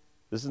by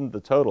This isn't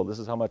the total. This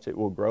is how much it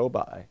will grow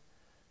by.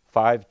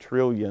 $5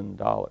 trillion.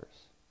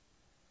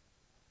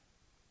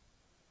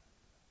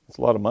 It's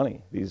a lot of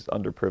money these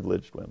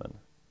underprivileged women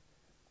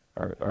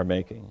are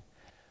making.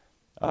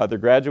 They're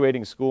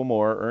graduating school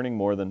more, earning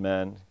more than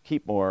men,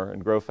 keep more,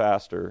 and grow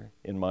faster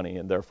in money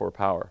and therefore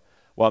power,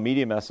 while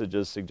media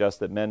messages suggest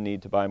that men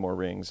need to buy more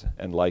rings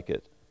and like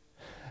it.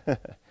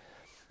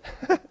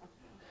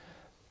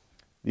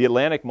 The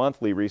Atlantic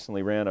Monthly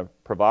recently ran a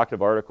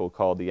provocative article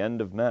called "The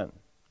End of Men,"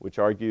 which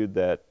argued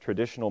that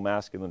traditional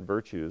masculine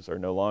virtues are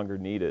no longer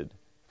needed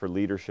for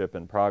leadership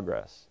and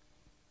progress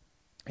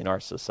in our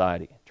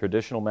society.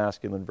 Traditional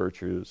masculine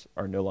virtues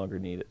are no longer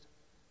needed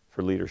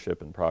for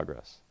leadership and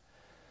progress.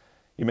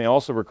 You may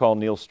also recall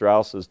Neil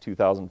Strauss's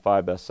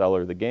 2005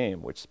 bestseller, The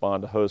Game, which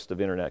spawned a host of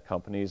internet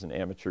companies and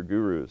amateur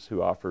gurus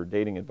who offer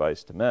dating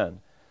advice to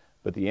men.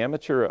 But the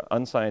amateur,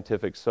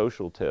 unscientific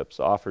social tips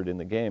offered in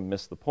The Game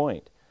miss the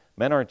point.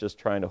 Men aren't just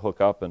trying to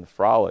hook up and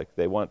frolic.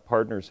 They want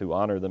partners who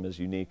honor them as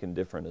unique and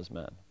different as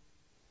men.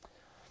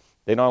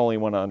 They not only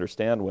want to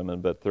understand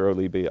women, but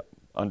thoroughly be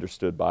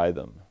understood by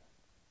them.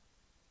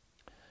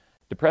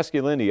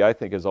 Depresculinity, I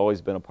think, has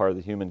always been a part of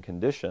the human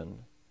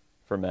condition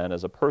for men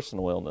as a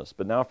personal illness,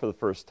 but now for the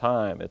first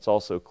time, it's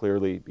also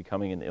clearly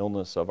becoming an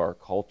illness of our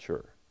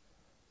culture.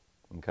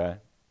 Okay?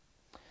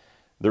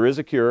 There is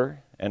a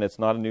cure, and it's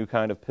not a new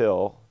kind of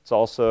pill. It's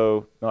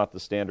also not the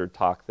standard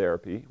talk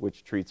therapy,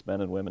 which treats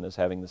men and women as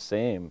having the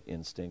same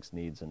instincts,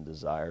 needs, and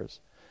desires.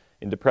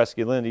 In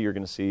Depresculinity, you're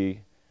going to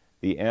see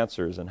the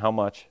answers and how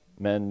much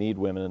men need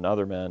women and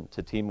other men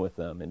to team with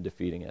them in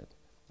defeating it.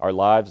 Our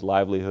lives,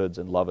 livelihoods,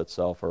 and love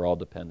itself are all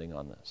depending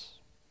on this.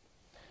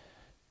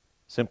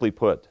 Simply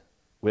put,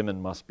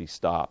 women must be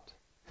stopped.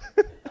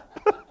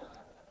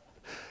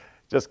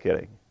 Just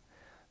kidding.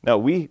 No,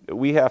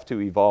 we have to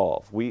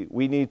evolve. We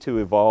need to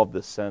evolve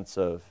this sense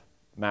of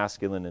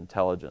masculine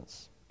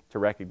intelligence to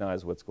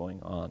recognize what's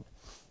going on.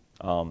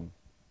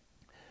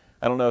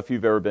 I don't know if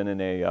you've ever been in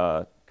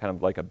a kind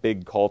of like a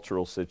big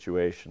cultural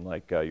situation,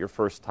 like your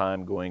first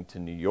time going to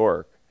New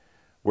York,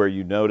 where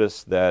you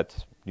notice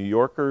that New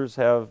Yorkers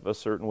have a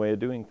certain way of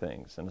doing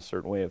things and a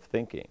certain way of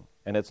thinking.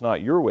 And it's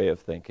not your way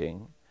of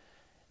thinking,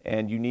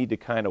 and you need to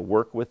kind of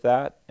work with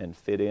that and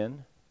fit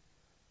in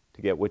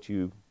to get what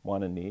you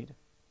want and need.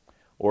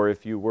 Or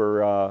if you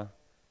were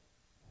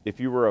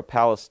a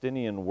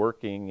Palestinian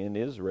working in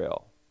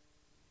Israel,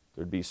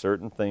 there'd be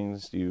certain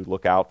things you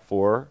look out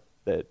for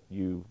that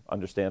you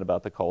understand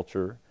about the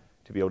culture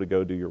to be able to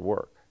go do your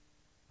work,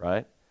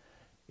 right?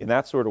 In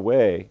that sort of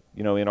way,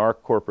 in our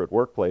corporate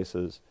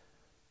workplaces,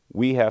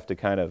 we have to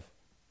kind of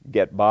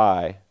get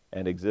by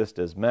and exist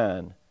as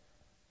men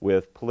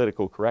with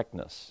political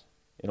correctness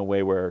in a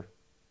way where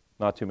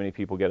not too many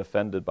people get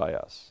offended by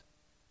us.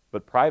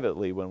 But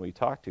privately, when we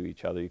talk to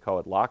each other, you call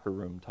it locker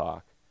room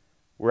talk,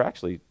 we're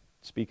actually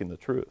speaking the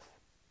truth.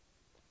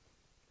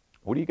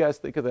 What do you guys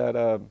think of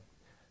that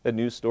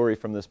news story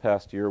from this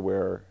past year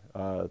where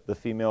the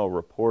female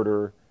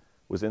reporter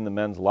was in the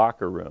men's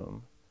locker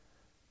room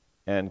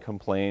and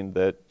complained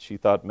that she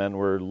thought men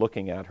were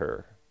looking at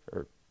her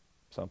or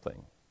something?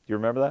 Do you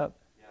remember that?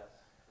 Yes,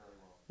 very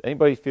well.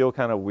 Anybody feel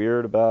kind of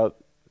weird about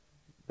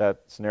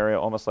that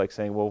scenario, almost like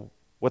saying, well,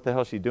 what the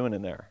hell is she doing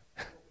in there?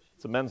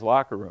 It's a men's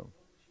locker room.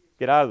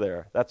 Get out of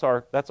there. That's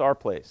our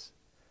place.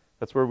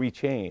 That's where we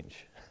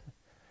change.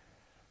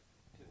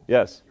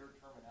 Yes?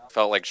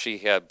 Felt like she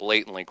had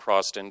blatantly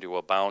crossed into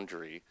a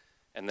boundary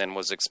and then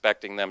was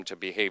expecting them to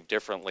behave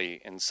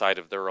differently inside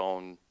of their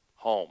own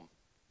home.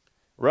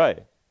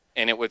 Right.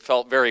 And it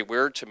felt very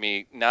weird to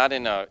me, not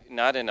in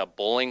a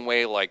bullying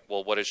way, like,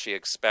 well, what does she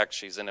expect?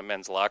 She's in a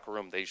men's locker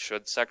room. They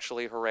should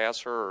sexually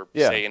harass her or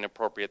say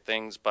inappropriate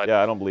things. But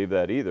yeah, I don't believe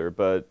that either,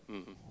 but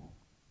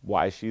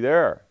why is she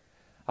there?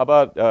 How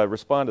about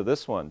respond to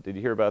this one? Did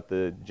you hear about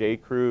the J.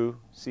 Crew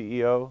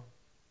CEO?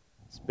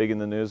 It's big in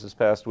the news this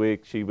past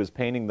week. She was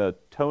painting the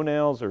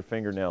toenails or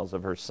fingernails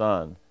of her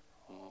son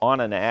on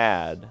an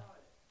ad.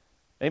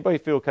 Anybody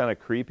feel kind of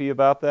creepy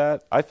about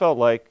that? I felt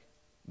like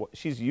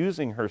she's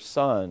using her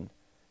son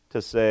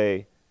to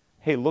say,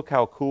 hey, look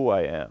how cool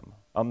I am.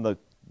 I'm the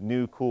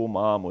new cool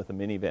mom with a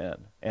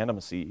minivan, and I'm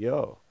a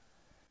CEO.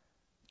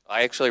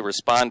 I actually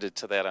responded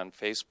to that on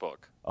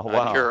Facebook. Oh,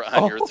 wow.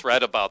 On your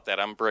thread about that.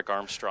 I'm Brick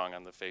Armstrong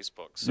on the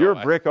Facebook. So You're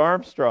Brick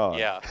Armstrong.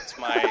 Yeah, it's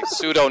my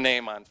pseudo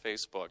name on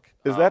Facebook.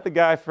 Is that the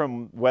guy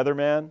from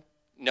Weatherman?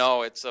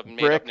 No, it's a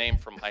made-up name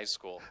from high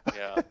school.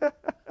 Yeah.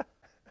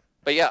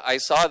 But yeah, I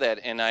saw that,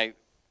 and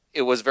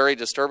it was very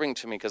disturbing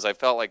to me because I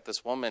felt like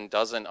this woman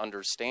doesn't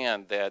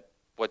understand that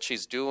what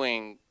she's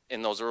doing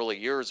in those early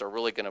years are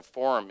really going to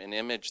form an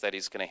image that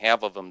he's going to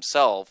have of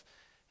himself.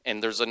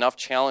 And there's enough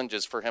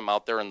challenges for him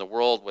out there in the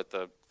world with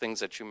the things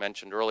that you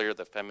mentioned earlier,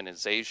 the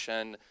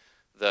feminization,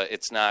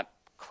 it's not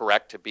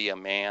correct to be a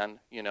man,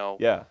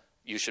 Yeah.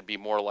 You should be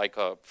more like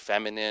a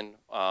feminine.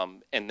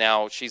 And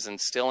now she's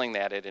instilling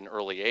that at an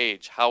early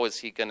age. How is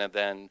he going to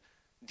then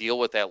deal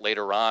with that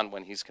later on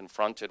when he's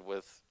confronted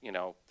with,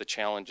 the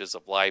challenges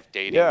of life,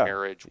 dating,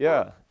 marriage,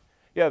 work?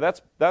 Yeah,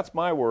 that's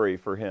my worry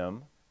for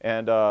him.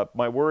 And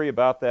my worry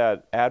about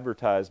that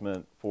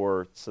advertisement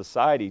for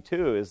society,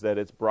 too, is that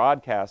it's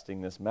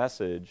broadcasting this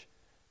message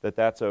that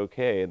that's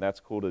okay and that's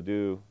cool to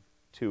do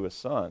to a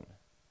son.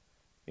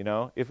 You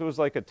know, if it was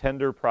like a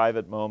tender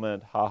private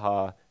moment,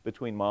 haha,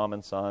 between mom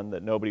and son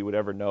that nobody would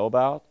ever know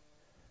about,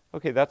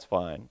 okay, that's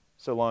fine,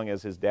 so long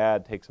as his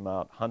dad takes him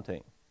out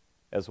hunting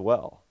as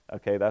well.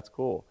 Okay, that's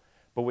cool.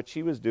 But what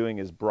she was doing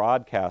is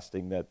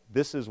broadcasting that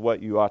this is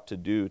what you ought to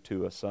do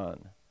to a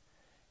son.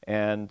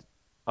 And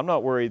I'm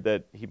not worried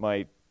that he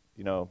might,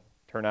 you know,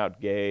 turn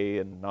out gay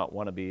and not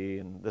want to be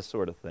and this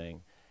sort of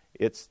thing.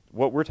 It's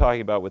what we're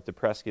talking about with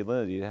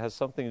depresculinity. It has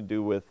something to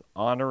do with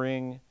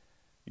honoring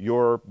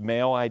your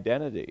male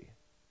identity.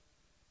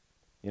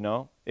 You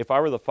know, if I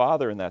were the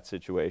father in that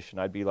situation,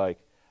 I'd be like,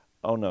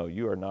 oh no,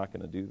 you are not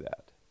going to do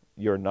that.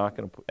 You're not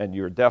going to, and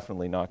you're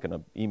definitely not going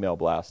to email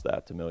blast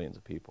that to millions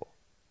of people.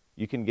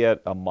 You can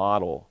get a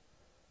model,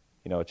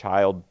 you know, a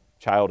child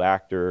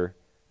actor,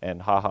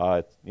 and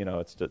haha, you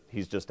know,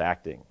 he's just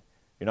acting.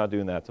 You're not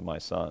doing that to my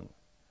son.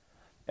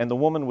 And the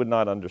woman would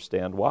not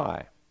understand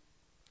why.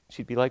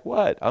 She'd be like,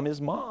 what? I'm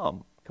his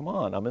mom. Come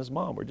on, I'm his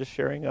mom. We're just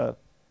sharing a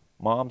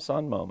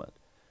mom-son moment.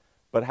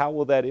 But how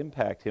will that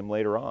impact him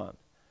later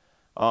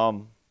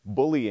on?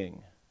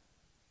 Bullying.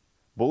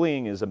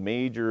 Bullying is a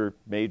major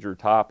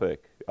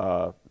topic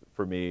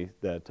for me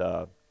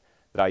that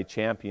I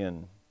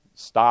champion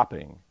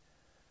stopping.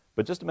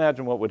 But just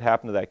imagine what would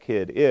happen to that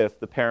kid if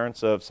the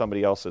parents of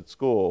somebody else at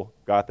school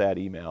got that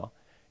email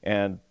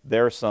and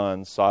their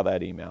son saw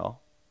that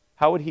email.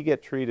 How would he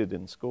get treated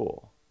in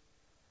school?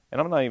 And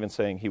I'm not even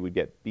saying he would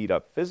get beat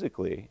up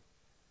physically,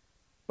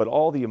 but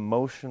all the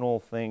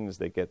emotional things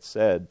that get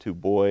said to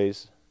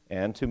boys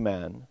and to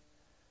men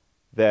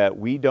that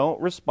we don't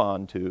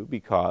respond to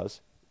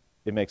because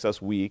it makes us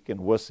weak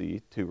and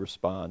wussy to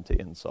respond to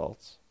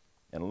insults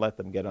and let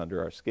them get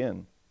under our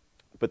skin.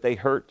 But they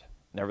hurt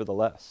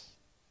nevertheless.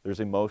 There's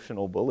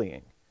emotional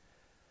bullying.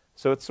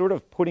 So it's sort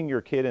of putting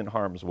your kid in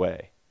harm's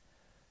way.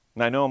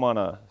 And I know I'm on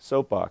a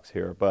soapbox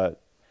here,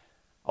 but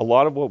a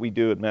lot of what we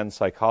do at men's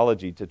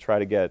psychology to try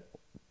to get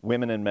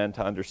women and men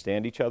to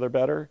understand each other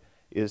better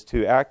is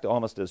to act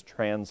almost as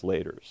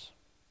translators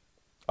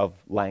of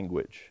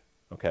language,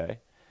 okay?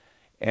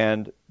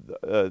 And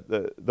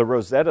the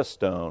Rosetta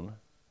Stone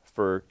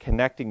for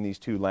connecting these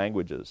two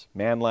languages,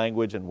 man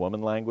language and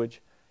woman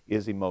language,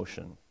 is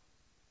emotion.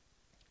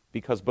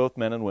 Because both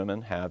men and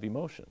women have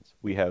emotions.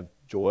 We have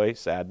joy,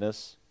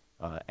 sadness,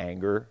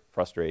 anger,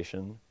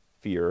 frustration,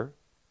 fear.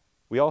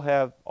 We all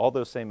have all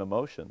those same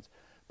emotions,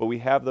 but we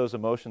have those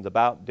emotions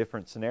about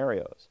different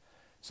scenarios.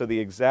 So the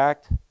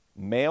exact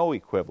male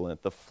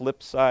equivalent, the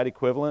flip side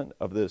equivalent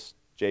of this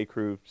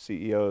J.Crew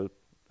CEO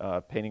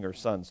painting her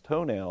son's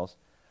toenails,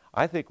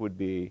 I think would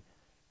be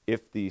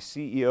if the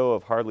CEO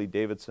of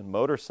Harley-Davidson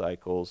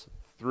Motorcycles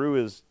threw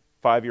his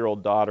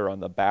 5-year-old daughter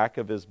on the back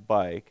of his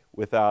bike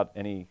without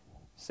any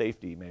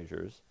safety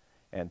measures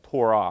and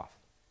tore off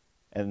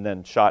and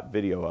then shot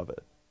video of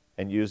it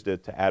and used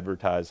it to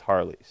advertise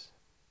Harleys.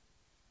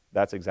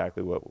 That's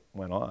exactly what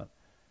went on.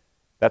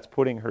 That's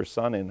putting her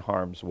son in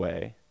harm's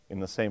way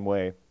in the same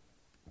way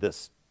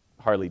this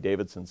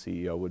Harley-Davidson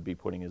CEO would be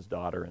putting his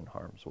daughter in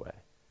harm's way.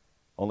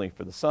 Only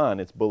for the son,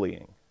 it's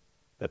bullying.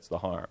 That's the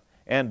harm.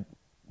 And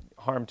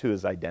harm to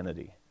his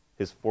identity,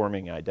 his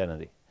forming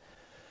identity.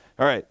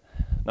 All right,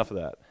 enough of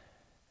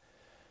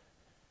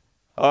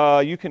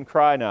that. You can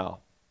cry now.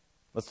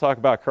 Let's talk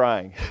about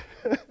crying.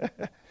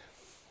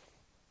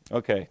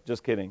 Okay,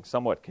 just kidding,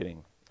 somewhat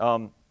kidding.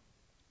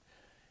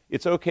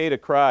 It's okay to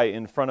cry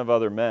in front of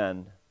other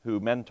men who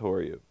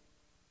mentor you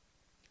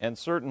and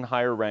certain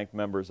higher-ranked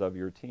members of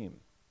your team,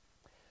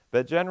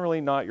 but generally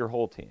not your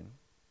whole team,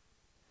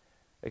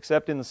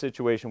 except in the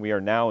situation we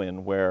are now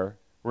in where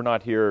we're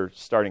not here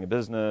starting a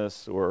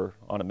business or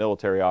on a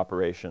military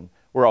operation.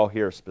 We're all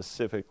here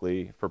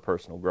specifically for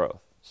personal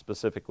growth,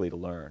 specifically to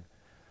learn.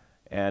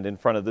 And in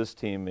front of this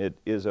team, it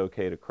is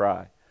okay to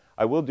cry.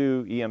 I will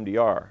do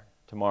EMDR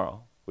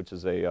tomorrow, which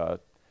is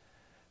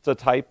it's a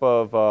type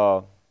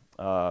of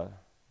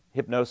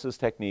hypnosis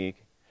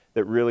technique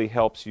that really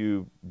helps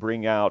you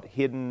bring out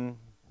hidden,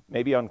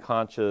 maybe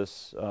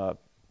unconscious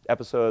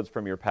episodes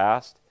from your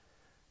past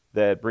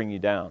that bring you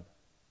down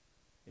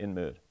in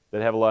mood,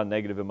 that have a lot of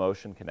negative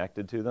emotion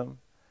connected to them.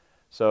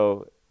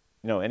 So,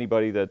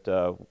 anybody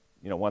that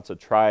wants to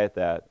try at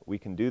that, we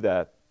can do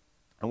that.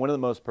 And one of the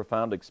most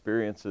profound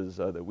experiences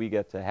that we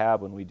get to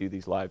have when we do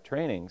these live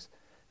trainings,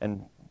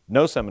 and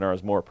no seminar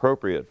is more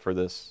appropriate for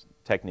this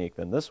technique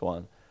than this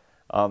one,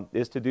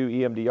 is to do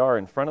EMDR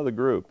in front of the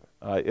group.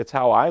 It's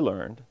how I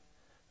learned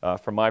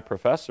from my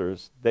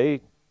professors.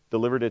 They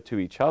delivered it to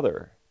each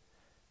other.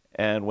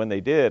 And when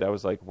they did, I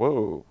was like,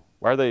 whoa,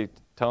 why are they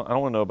telling? I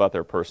don't want to know about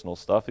their personal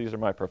stuff. These are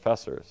my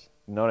professors.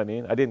 You know what I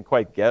mean? I didn't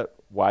quite get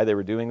why they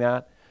were doing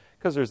that,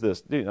 because there's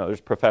this,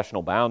 there's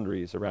professional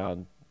boundaries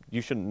around.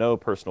 You shouldn't know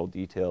personal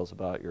details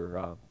about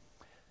your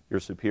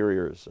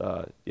superiors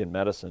in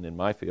medicine, in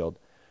my field.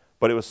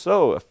 But it was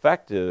so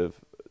effective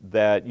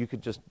that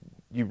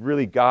you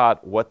really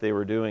got what they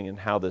were doing and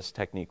how this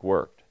technique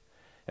worked.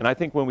 And I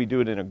think when we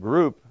do it in a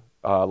group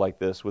like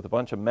this with a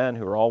bunch of men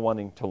who are all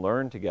wanting to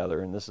learn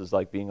together, and this is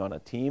like being on a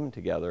team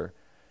together,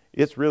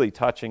 it's really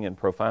touching and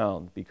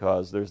profound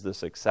because there's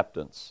this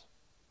acceptance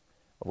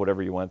of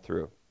whatever you went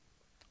through.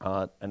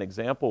 An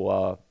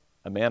example,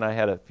 a man I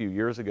had a few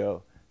years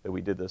ago that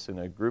we did this in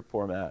a group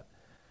format,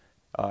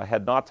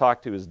 had not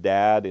talked to his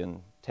dad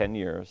in 10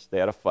 years. They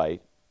had a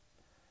fight,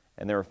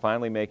 and they were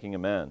finally making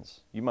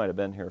amends. You might have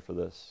been here for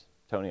this,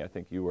 Tony, I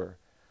think you were.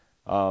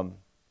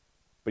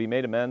 But he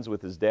made amends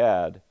with his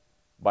dad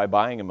by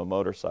buying him a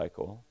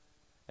motorcycle,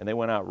 and they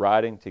went out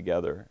riding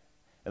together.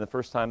 And the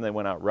first time they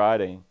went out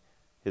riding,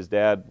 his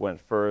dad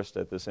went first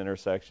at this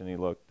intersection. He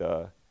looked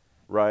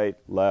right,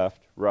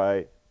 left,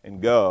 right,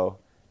 and go,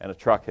 and a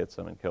truck hits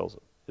him and kills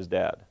him, his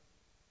dad.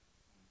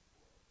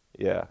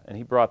 Yeah, and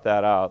he brought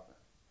that out.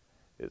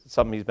 It's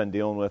something he's been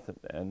dealing with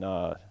and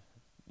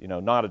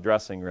not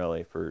addressing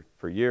really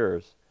for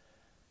years.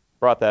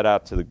 Brought that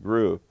out to the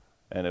group,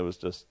 and it was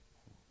just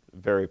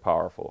very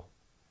powerful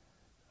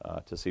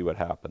to see what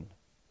happened.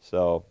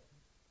 So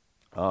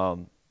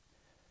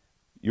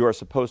you are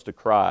supposed to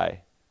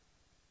cry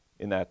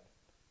in that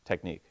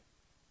technique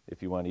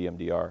if you want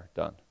EMDR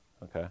done,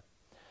 okay?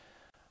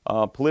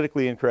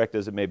 Politically incorrect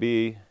as it may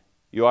be,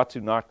 you ought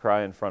to not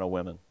cry in front of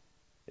women.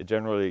 It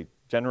generally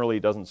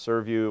doesn't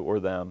serve you or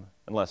them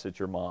unless it's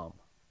your mom.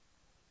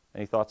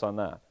 Any thoughts on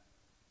that?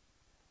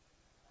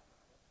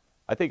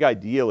 I think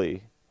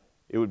ideally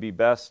it would be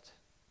best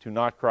to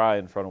not cry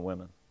in front of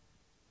women.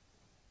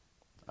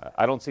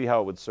 I don't see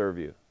how it would serve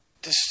you.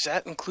 Does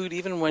that include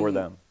even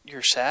when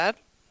you're sad?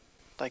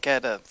 Like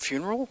at a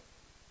funeral?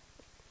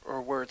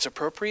 Or where it's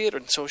appropriate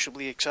and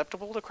socially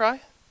acceptable to cry?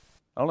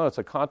 I don't know. It's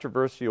a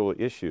controversial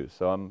issue,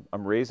 so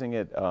I'm raising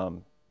it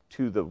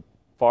to the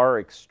far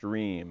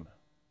extreme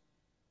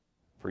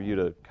for you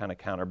to kind of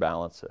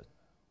counterbalance it.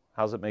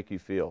 How does it make you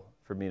feel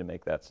for me to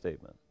make that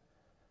statement?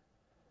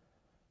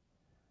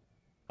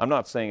 I'm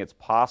not saying it's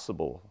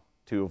possible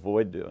to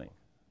avoid doing.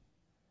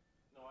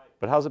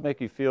 But how does it make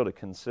you feel to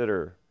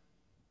consider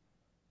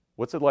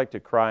what's it like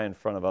to cry in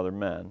front of other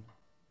men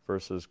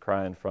versus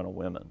cry in front of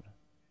women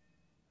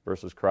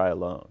versus cry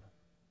alone?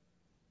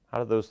 How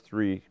do those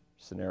three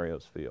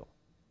scenarios feel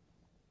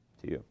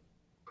to you?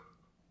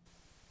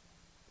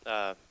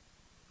 I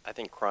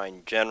think crying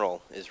in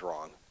general is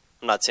wrong.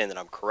 I'm not saying that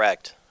I'm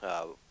correct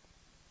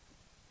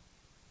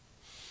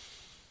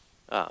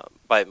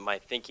by my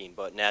thinking,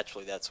 but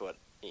naturally that's what,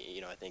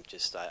 I think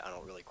just I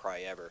don't really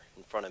cry ever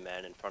in front of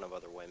men, in front of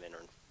other women,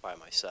 or by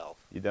myself.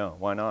 You don't?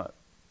 Why not?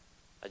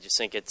 I just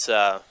think it's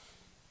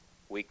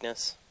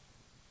weakness.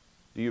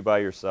 Do you by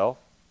yourself?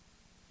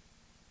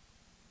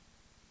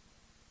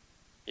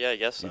 Yeah, I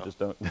guess so. You just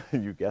don't,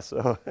 you guess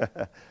so? I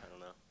don't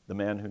know. The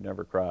man who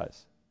never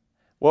cries.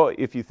 Well,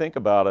 if you think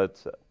about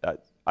it,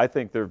 I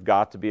think there have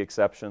got to be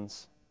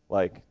exceptions,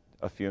 like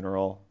a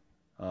funeral,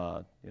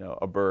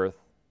 a birth.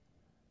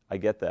 I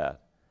get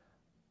that.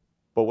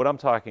 But what I'm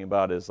talking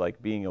about is like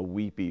being a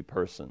weepy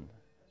person.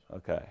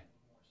 Okay.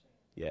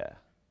 Yeah.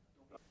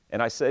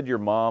 And I said your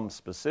mom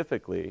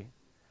specifically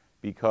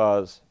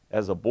because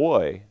as a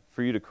boy,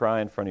 for you to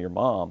cry in front of your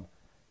mom,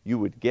 you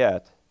would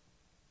get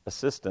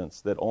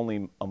assistance that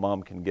only a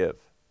mom can give.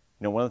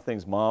 One of the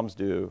things moms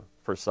do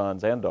for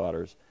sons and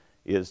daughters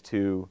is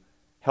to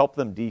help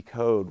them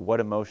decode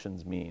what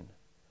emotions mean.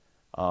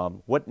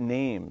 What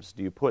names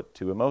do you put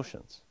to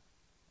emotions?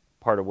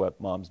 Part of what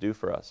moms do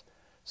for us.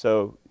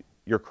 So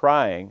you're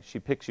crying, she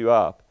picks you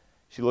up,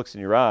 she looks in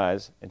your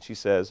eyes, and she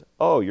says,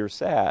 "Oh, you're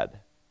sad."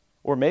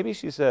 Or maybe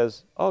she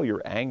says, "Oh,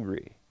 you're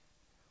angry."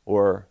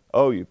 Or,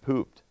 "Oh, you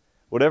pooped."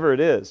 Whatever it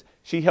is,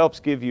 she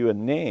helps give you a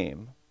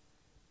name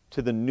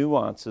to the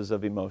nuances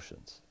of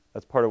emotions.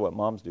 That's part of what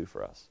moms do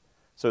for us.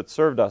 So it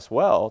served us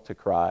well to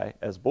cry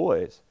as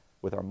boys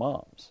with our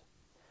moms.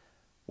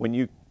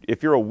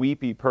 If you're a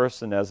weepy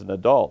person as an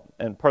adult,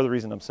 and part of the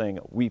reason I'm saying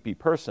a weepy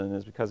person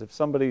is because if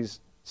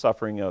somebody's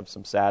suffering of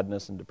some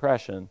sadness and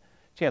depression,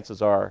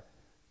 chances are,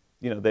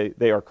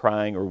 they are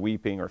crying or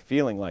weeping or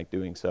feeling like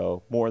doing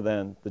so more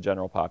than the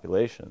general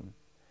population.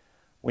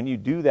 When you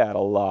do that a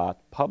lot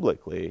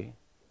publicly,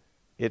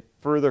 it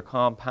further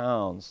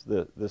compounds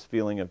this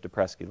feeling of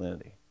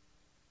depresculinity,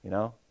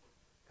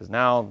 Because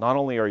now not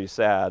only are you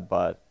sad,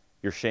 but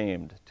you're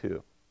shamed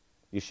too.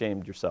 You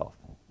shamed yourself.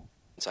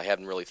 So I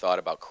haven't really thought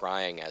about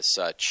crying as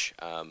such,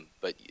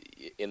 but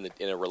in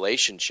a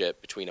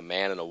relationship between a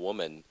man and a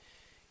woman,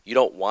 you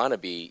don't want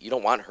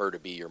her to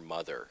be your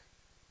mother.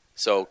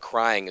 So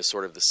crying is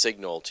sort of the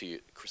signal to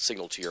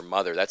your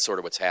mother. That's sort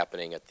of what's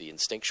happening at the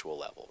instinctual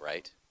level,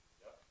 right?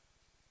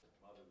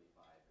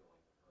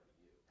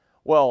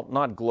 Well,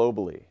 not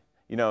globally.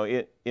 In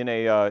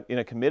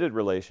a committed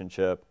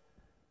relationship,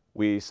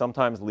 we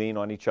sometimes lean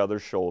on each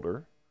other's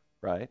shoulder,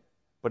 right?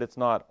 But it's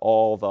not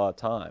all the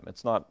time.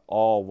 It's not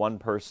all one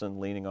person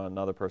leaning on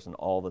another person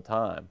all the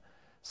time.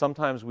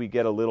 Sometimes we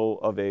get a little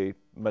of a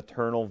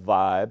maternal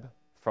vibe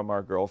from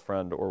our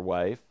girlfriend or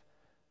wife,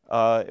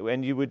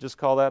 and you would just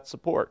call that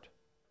support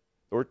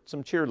or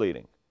some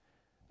cheerleading.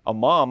 A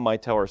mom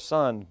might tell her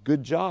son,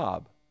 "Good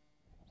job."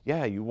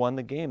 Yeah, you won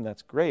the game.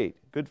 That's great.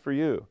 Good for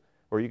you.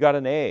 Or you got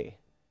an A.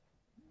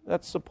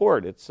 That's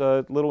support. It's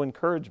a little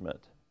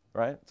encouragement,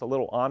 right? It's a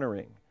little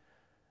honoring.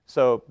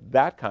 So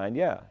that kind,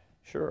 yeah,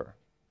 sure.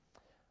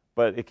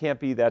 But it can't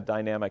be that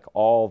dynamic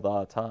all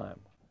the time.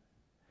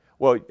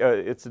 Well,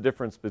 it's the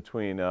difference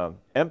between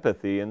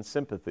empathy and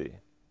sympathy.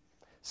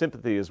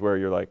 Sympathy is where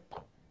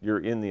you're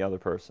in the other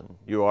person.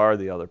 You are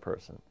the other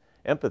person.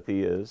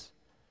 Empathy is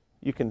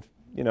you can,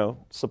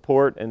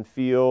 support and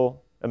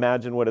feel,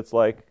 imagine what it's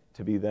like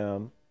to be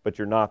them, but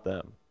you're not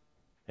them,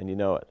 and you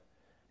know it.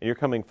 And you're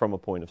coming from a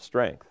point of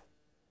strength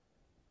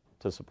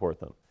to support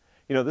them.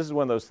 This is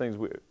one of those things,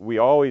 we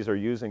always are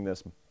using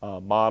this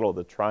model,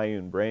 the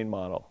triune brain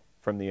model,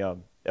 from the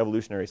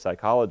evolutionary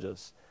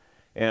psychologists.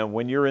 And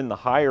when you're in the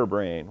higher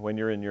brain, when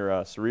you're in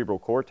your cerebral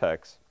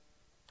cortex,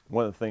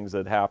 one of the things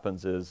that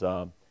happens is,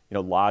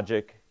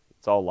 logic.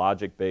 It's all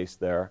logic-based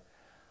there.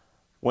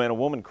 When a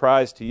woman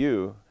cries to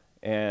you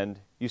and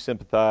you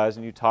sympathize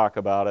and you talk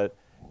about it,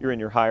 you're in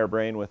your higher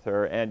brain with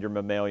her and your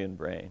mammalian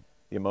brain,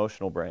 the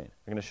emotional brain.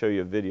 I'm going to show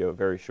you a video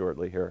very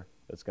shortly here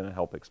that's going to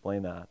help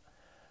explain that.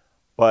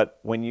 But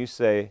when you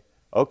say,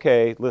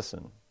 okay,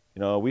 listen,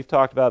 we've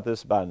talked about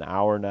this about an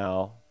hour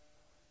now,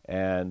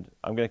 and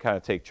I'm going to kind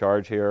of take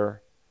charge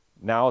here.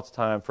 Now it's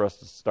time for us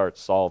to start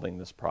solving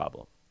this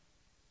problem.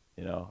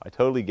 I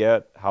totally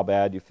get how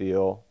bad you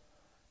feel,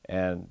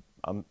 and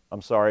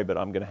I'm sorry, but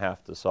I'm going to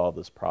have to solve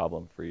this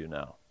problem for you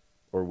now,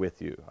 or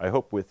with you. I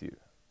hope with you.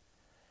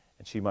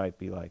 And she might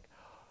be like,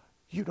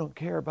 you don't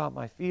care about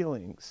my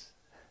feelings.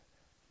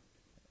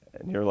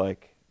 And you're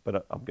like,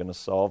 but I'm going to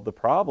solve the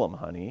problem,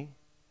 honey.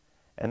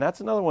 And that's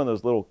another one of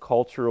those little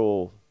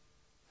cultural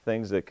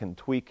things that can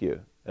tweak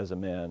you as a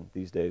man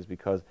these days,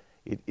 because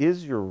it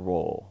is your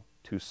role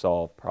to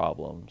solve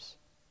problems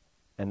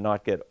and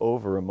not get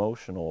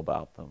over-emotional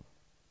about them.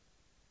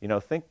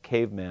 Think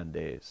caveman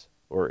days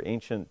or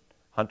ancient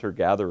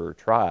hunter-gatherer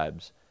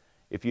tribes.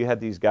 If you had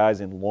these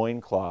guys in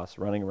loincloths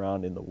running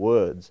around in the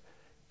woods,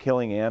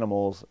 killing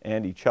animals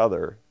and each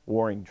other,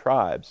 warring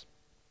tribes,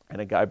 and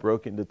a guy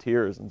broke into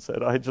tears and said,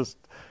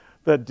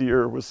 that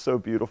deer was so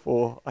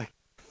beautiful.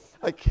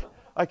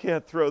 I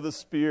can't throw the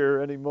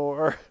spear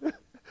anymore.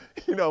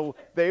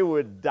 They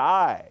would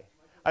die.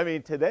 I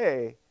mean,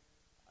 today,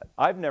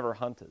 I've never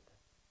hunted.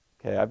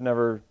 Okay, I've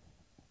never,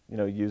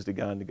 used a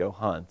gun to go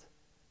hunt.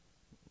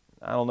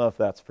 I don't know if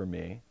that's for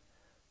me,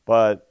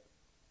 but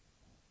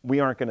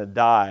we aren't going to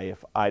die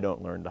if I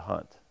don't learn to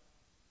hunt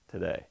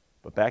today.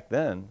 But back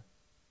then,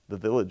 the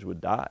village would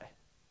die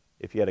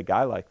if you had a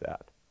guy like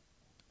that.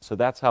 So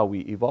that's how we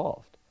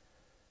evolved.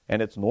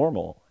 And it's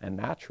normal and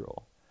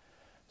natural.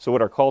 So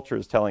what our culture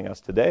is telling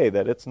us today,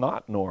 that it's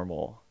not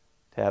normal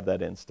to have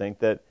that instinct,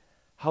 that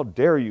how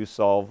dare you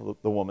solve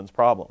the woman's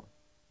problem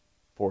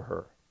for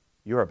her?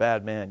 You're a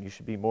bad man. You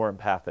should be more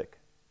empathic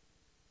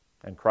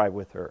and cry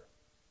with her.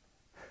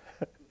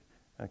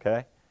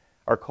 Okay?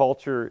 Our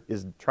culture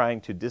is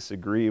trying to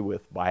disagree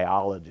with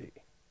biology,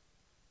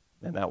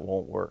 and that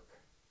won't work.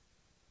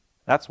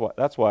 That's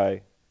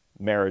why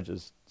marriage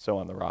is so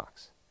on the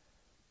rocks.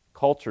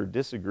 Culture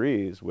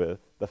disagrees with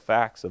the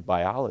facts of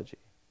biology,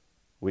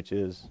 which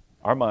is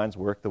our minds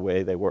work the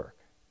way they work.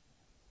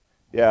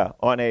 Yeah,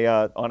 on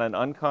an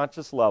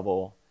unconscious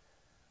level,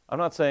 I'm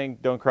not saying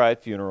don't cry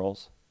at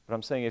funerals, but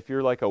I'm saying if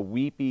you're like a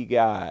weepy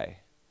guy,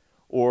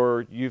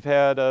 or you've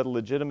had a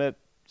legitimate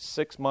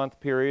 6-month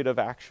period of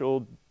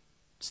actual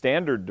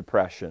standard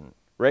depression,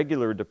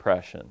 regular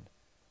depression,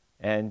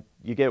 and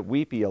you get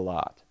weepy a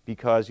lot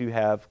because you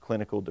have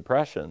clinical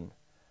depression,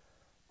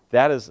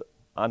 that is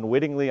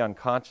unwittingly,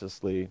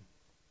 unconsciously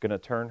going to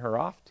turn her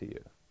off to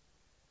you.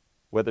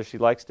 Whether she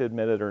likes to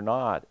admit it or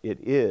not, it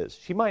is.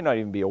 She might not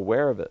even be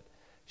aware of it.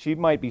 She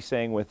might be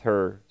saying with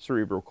her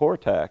cerebral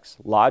cortex,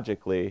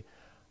 logically,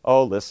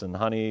 oh, listen,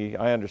 honey,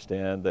 I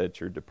understand that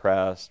you're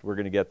depressed. We're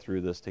going to get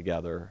through this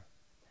together.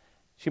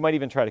 She might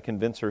even try to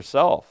convince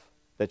herself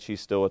that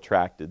she's still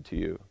attracted to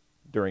you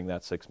during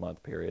that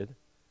 6-month period.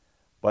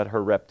 But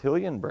her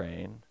reptilian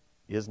brain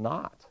is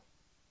not.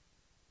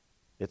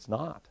 It's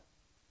not.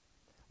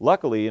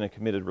 Luckily, in a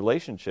committed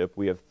relationship,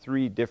 we have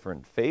 3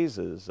 different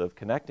phases of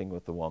connecting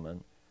with the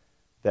woman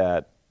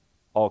that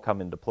all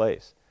come into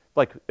place.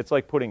 It's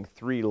like putting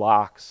 3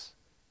 locks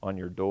on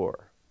your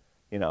door.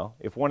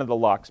 If one of the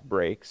locks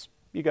breaks,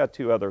 you got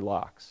 2 other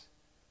locks,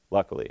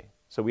 luckily.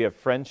 So we have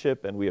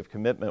friendship and we have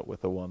commitment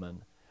with a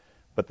woman.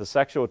 But the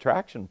sexual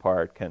attraction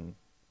part can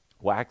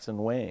wax and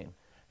wane.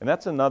 And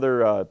that's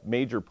another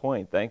major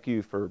point. Thank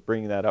you for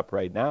bringing that up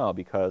right now,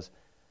 because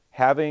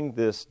having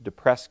this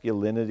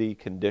depresculinity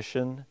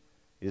condition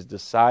is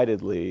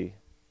decidedly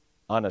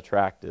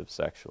unattractive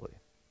sexually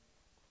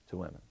to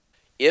women.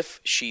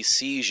 If she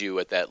sees you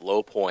at that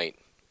low point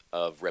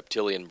of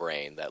reptilian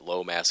brain, that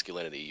low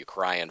masculinity, you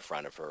cry in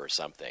front of her or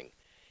something,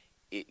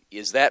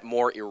 is that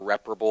more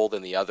irreparable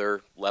than the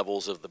other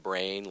levels of the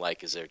brain?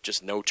 Like, is there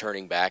just no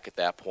turning back at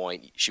that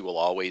point? She will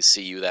always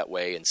see you that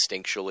way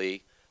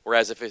instinctually?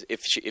 Whereas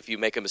if you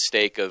make a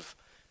mistake of,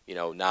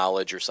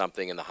 knowledge or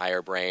something in the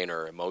higher brain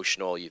or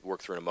emotional, you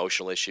work through an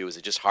emotional issue, is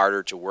it just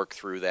harder to work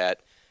through that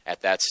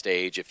at that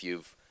stage if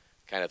you've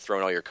kind of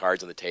thrown all your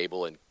cards on the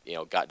table and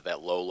got to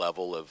that low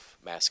level of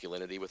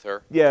masculinity with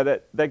her? Yeah,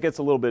 that gets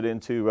a little bit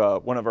into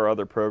one of our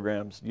other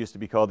programs. It used to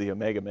be called the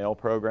Omega Male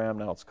program.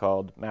 Now it's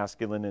called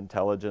Masculine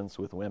Intelligence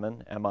with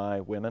Women,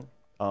 MI Women.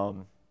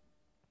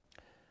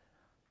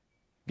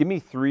 Give me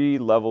 3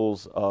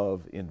 levels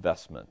of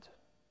investment.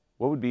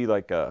 What would be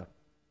like a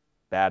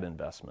bad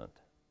investment?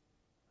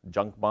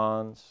 Junk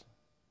bonds?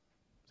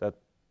 Does that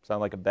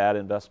sound like a bad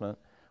investment?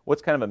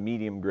 What's kind of a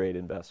medium grade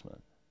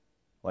investment?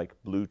 Like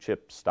blue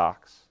chip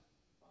stocks?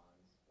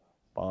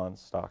 Bonds,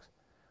 stocks.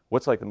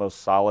 What's like the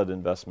most solid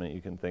investment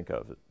you can think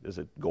of? Is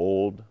it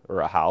gold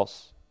or a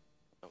house?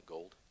 No,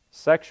 gold.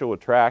 Sexual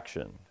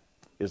attraction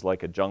is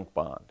like a junk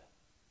bond.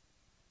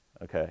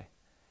 Okay?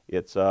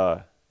 It's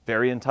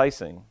very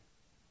enticing,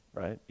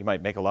 right? You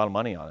might make a lot of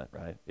money on it,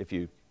 right? If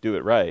you do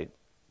it right.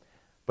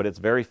 But it's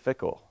very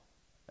fickle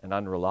and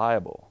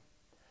unreliable.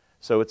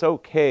 So it's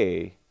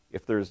okay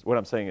if there's, what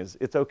I'm saying is,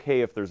 it's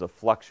okay if there's a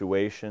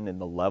fluctuation in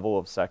the level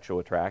of sexual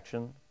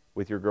attraction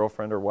with your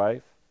girlfriend or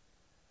wife.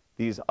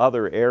 These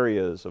other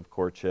areas of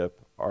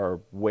courtship are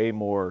way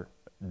more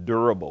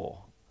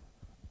durable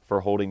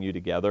for holding you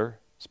together,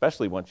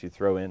 especially once you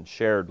throw in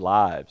shared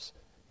lives.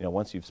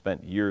 Once you've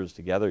spent years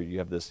together, you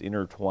have this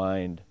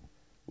intertwined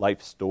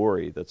life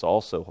story that's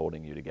also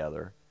holding you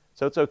together.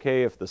 So it's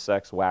okay if the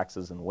sex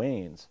waxes and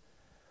wanes.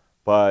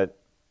 But,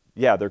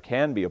 yeah, there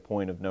can be a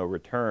point of no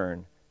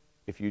return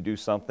if you do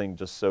something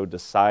just so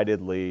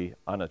decidedly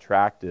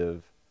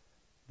unattractive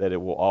that it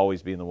will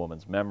always be in the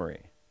woman's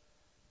memory.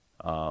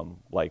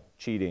 Like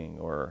cheating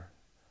or,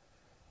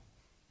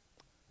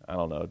 I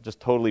don't know, just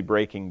totally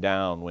breaking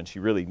down when she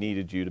really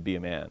needed you to be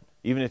a man.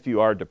 Even if you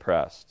are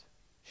depressed,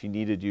 she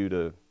needed you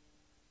to,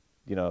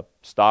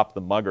 stop the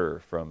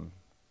mugger from,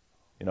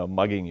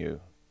 mugging you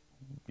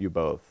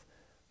both,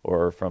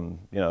 or from,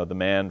 the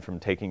man from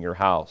taking your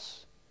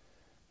house,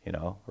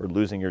 or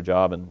losing your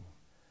job and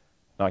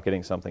not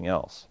getting something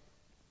else.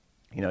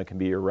 It can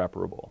be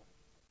irreparable.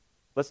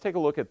 Let's take a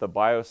look at the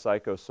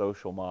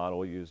biopsychosocial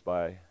model used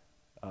by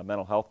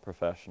mental health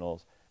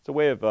professionals. It's a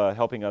way of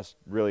helping us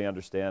really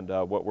understand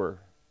what we're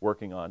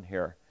working on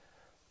here.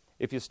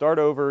 If you start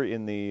over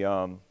in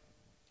the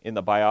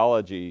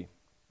biology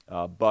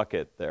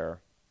bucket there,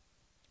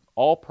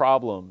 all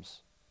problems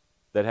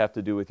that have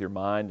to do with your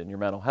mind and your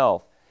mental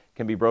health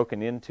can be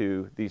broken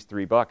into these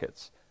 3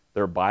 buckets.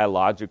 There are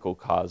biological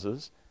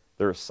causes,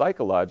 there are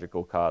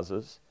psychological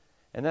causes,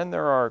 and then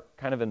there are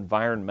kind of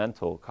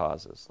environmental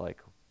causes, like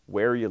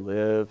where you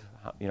live,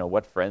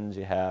 what friends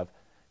you have,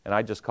 and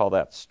I just call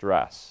that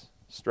stress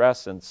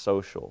and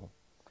social.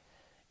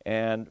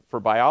 And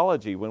for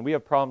biology, when we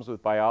have problems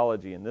with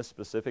biology in this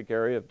specific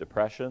area of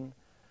depression,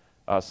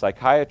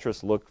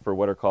 psychiatrists look for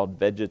what are called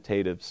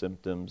vegetative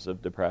symptoms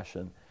of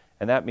depression,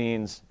 and that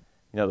means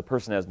the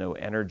person has no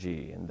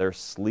energy and their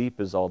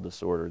sleep is all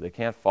disordered. They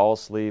can't fall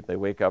asleep. They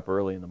wake up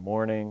early in the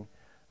morning.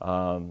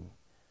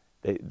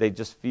 They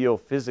just feel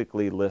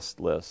physically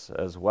listless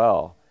as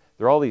well.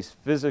 There are all these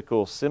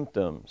physical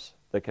symptoms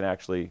that can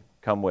actually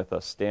come with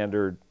a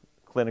standard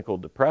clinical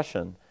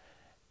depression,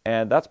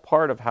 and that's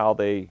part of how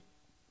they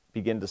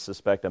begin to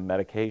suspect a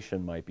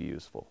medication might be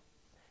useful.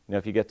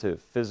 If you get to a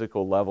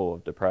physical level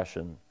of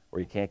depression where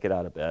you can't get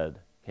out of bed,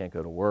 can't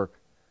go to work,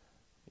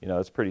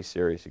 it's pretty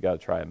serious. You've got to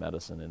try a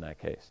medicine in that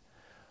case.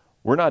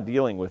 We're not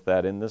dealing with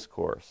that in this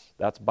course.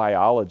 That's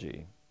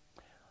biology.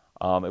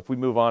 If we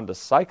move on to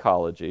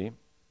psychology,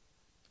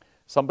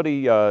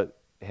 somebody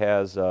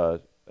has a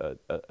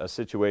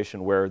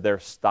situation where their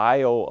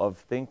style of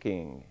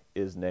thinking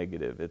is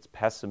negative. It's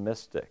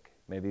pessimistic.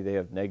 Maybe they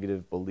have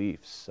negative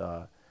beliefs,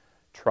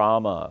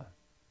 trauma,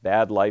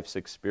 bad life's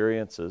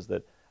experiences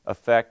that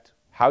affect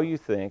how you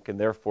think and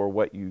therefore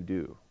what you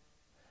do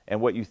and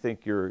what you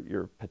think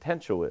your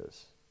potential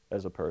is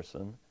as a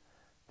person.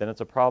 Then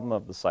it's a problem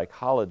of the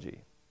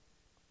psychology,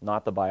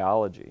 not the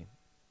biology.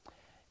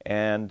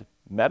 And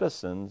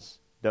medicines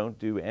don't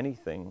do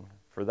anything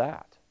for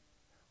that.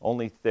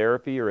 Only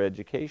therapy or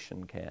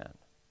education can,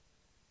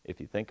 if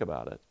you think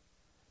about it.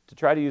 To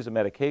try to use a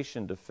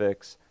medication to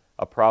fix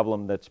a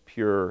problem that's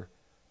pure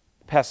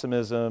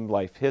pessimism,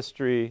 life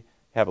history,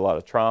 have a lot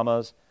of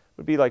traumas,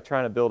 would be like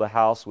trying to build a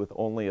house with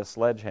only a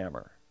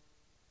sledgehammer.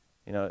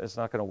 It's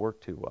not going to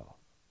work too well.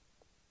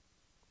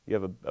 You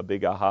have a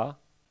big aha?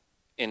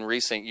 In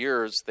recent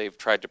years, they've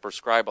tried to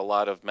prescribe a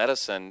lot of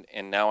medicine,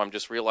 and now I'm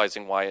just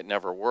realizing why it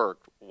never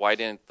worked. Why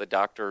didn't the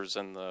doctors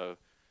and the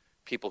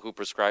people who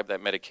prescribe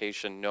that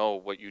medication know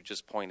what you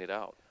just pointed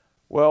out?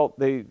 Well,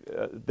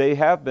 they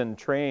have been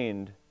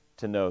trained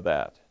to know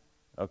that,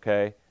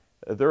 okay?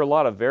 There are a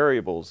lot of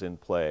variables in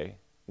play.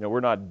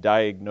 We're not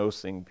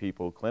diagnosing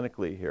people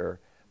clinically here,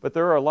 but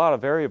there are a lot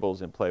of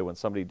variables in play when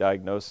somebody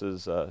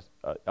diagnoses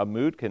a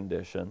mood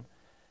condition,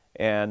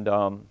 and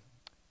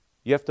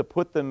you have to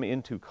put them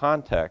into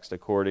context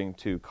according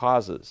to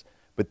causes.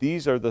 But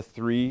these are the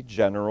 3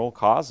 general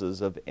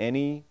causes of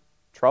any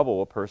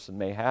trouble a person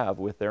may have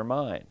with their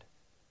mind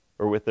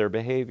or with their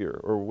behavior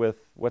or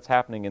with what's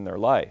happening in their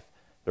life.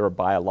 There are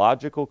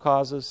biological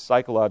causes,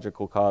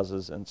 psychological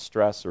causes, and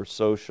stress or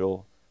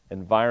social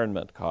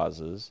environment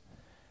causes.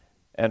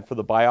 And for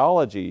the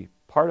biology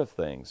part of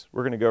things,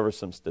 we're going to go over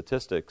some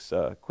statistics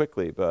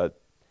quickly, but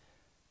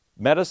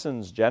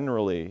medicines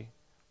generally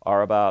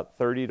are about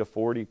 30 to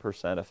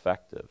 40%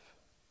 effective.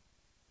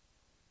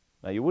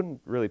 Now, you wouldn't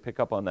really pick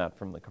up on that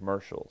from the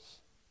commercials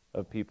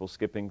of people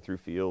skipping through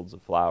fields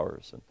of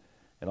flowers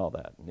and all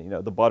that. And, you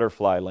know, the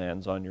butterfly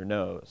lands on your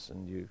nose,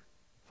 and you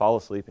fall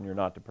asleep and you're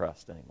not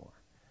depressed anymore.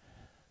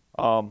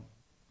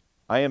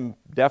 I am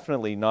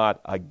definitely not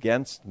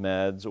against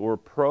meds or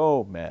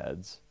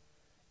pro-meds.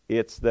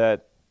 It's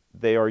that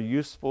they are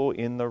useful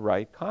in the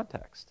right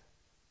context.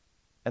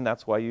 And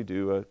that's why you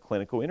do a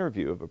clinical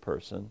interview of a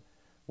person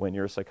when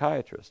you're a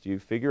psychiatrist. You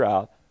figure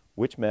out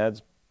which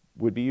meds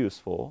would be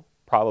useful,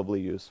 probably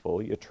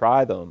useful. You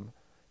try them,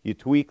 you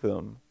tweak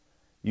them.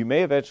 You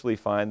may eventually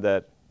find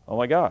that, oh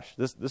my gosh,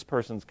 this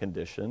person's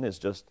condition is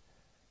just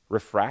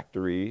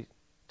refractory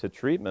to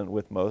treatment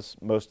with most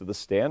of the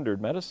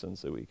standard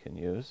medicines that we can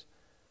use.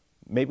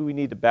 Maybe we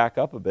need to back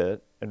up a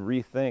bit and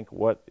rethink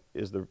what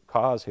is the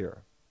cause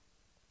here.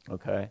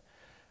 Okay?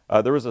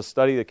 There was a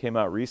study that came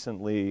out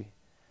recently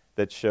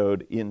that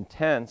showed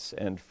intense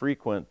and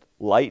frequent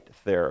light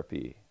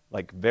therapy,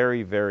 like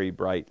very, very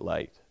bright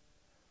light,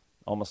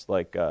 almost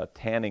like a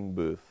tanning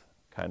booth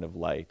kind of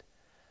light,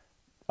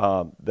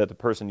 that the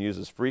person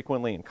uses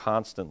frequently and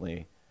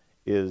constantly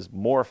is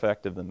more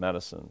effective than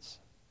medicines,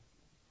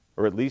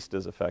 or at least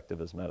as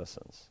effective as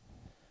medicines.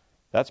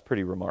 That's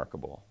pretty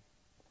remarkable.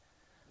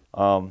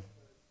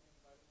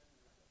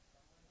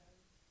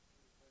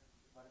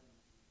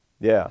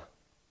 Yeah.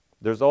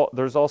 There's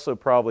also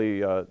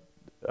probably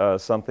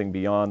something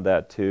beyond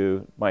that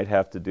too. Might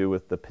have to do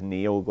with the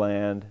pineal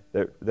gland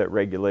that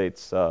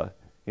regulates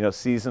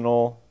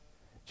seasonal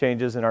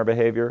changes in our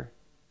behavior,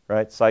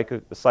 right?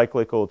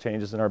 Cyclical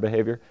changes in our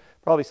behavior.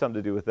 Probably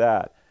something to do with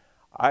that.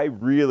 I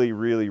really,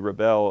 really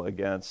rebel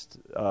against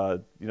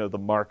the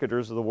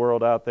marketers of the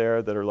world out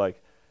there that are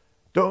like,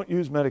 don't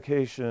use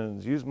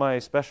medications, use my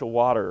special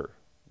water,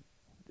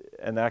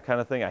 and that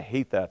kind of thing. I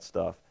hate that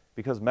stuff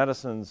because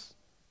medicines,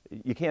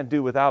 you can't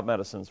do without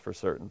medicines for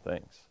certain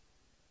things.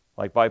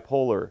 Like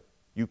bipolar,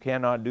 you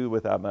cannot do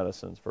without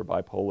medicines for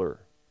bipolar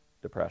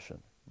depression,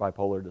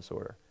 bipolar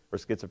disorder, or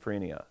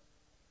schizophrenia.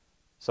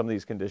 Some of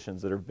these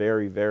conditions that are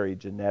very, very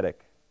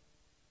genetic.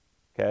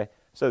 Okay?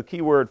 So the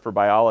key word for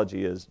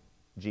biology is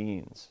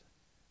genes.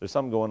 There's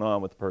something going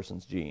on with the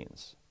person's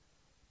genes.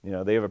 You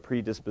know, they have a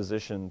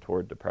predisposition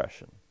toward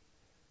depression.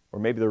 Or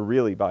maybe they're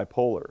really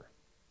bipolar,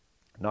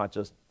 not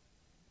just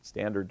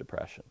standard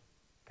depression.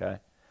 Okay?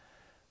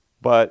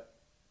 But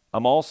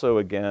I'm also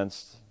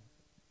against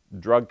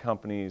drug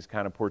companies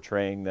kind of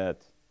portraying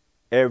that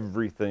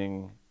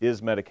everything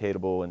is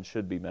medicatable and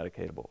should be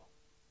medicatable.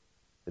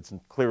 It's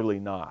clearly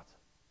not.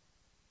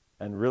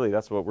 And really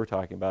that's what we're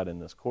talking about in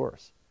this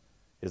course,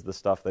 is the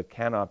stuff that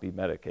cannot be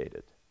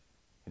medicated.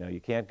 You know,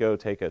 you can't go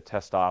take a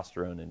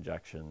testosterone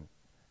injection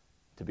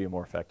to be a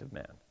more effective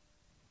man.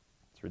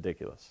 It's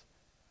ridiculous.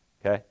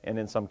 Okay? And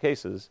in some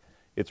cases,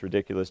 it's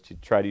ridiculous to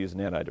try to use an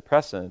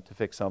antidepressant to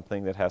fix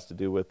something that has to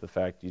do with the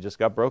fact you just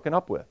got broken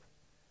up with.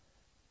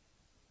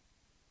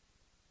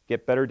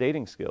 Get better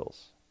dating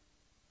skills.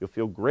 You'll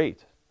feel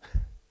great.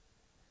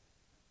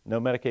 No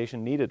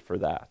medication needed for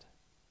that.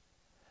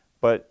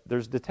 But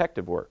there's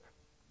detective work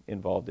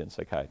involved in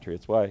psychiatry.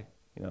 It's why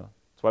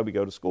we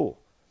go to school,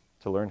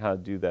 to learn how to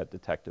do that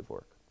detective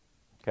work.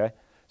 Okay?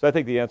 So I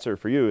think the answer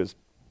for you is,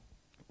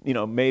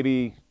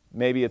 maybe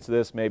it's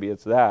this, maybe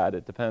it's that.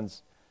 It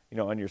depends,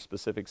 on your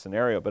specific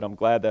scenario. But I'm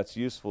glad that's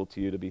useful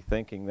to you to be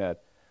thinking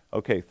that,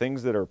 okay,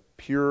 things that are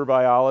pure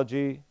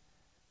biology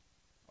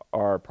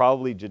are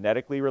probably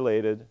genetically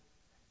related,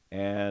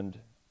 and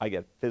I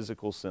get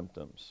physical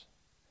symptoms.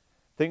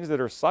 Things that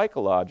are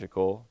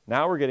psychological,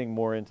 now we're getting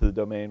more into the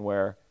domain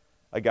where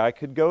a guy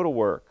could go to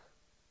work,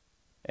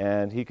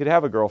 and he could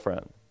have a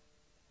girlfriend,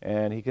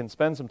 and he can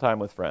spend some time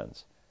with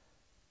friends.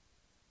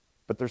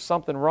 But there's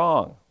something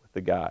wrong with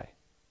the guy.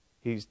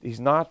 He's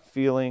not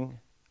feeling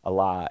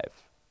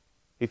alive.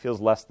 He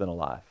feels less than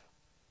alive.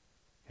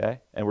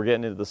 Okay? And we're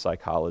getting into the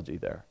psychology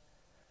there.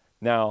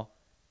 Now,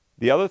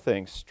 the other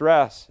thing,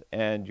 stress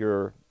and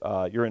your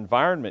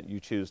environment you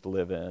choose to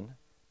live in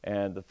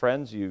and the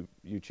friends you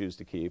choose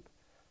to keep,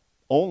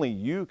 only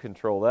you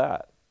control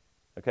that.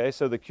 Okay?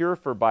 So the cure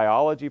for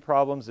biology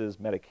problems is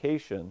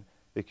medication.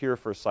 The cure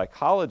for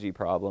psychology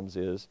problems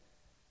is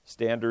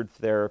standard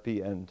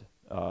therapy and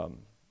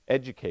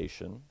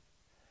education.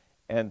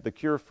 And the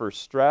cure for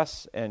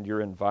stress and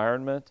your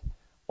environment,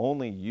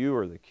 only you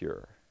are the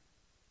cure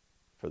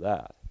for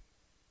that.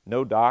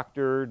 No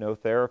doctor, no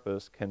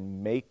therapist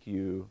can make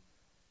you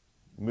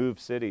move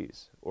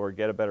cities or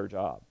get a better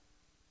job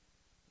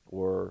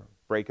or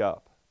break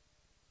up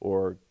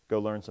or go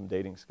learn some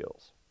dating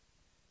skills.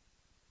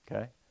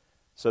 Okay?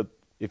 So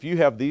if you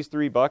have these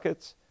three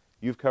buckets,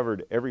 you've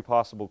covered every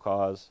possible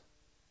cause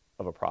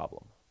of a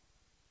problem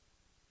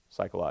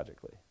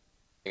psychologically.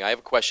 I have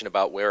a question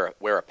about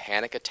where a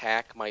panic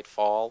attack might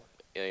fall.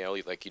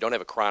 Like you don't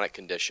have a chronic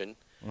condition,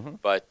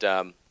 but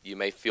you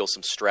may feel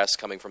some stress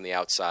coming from the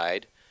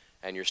outside,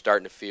 and you're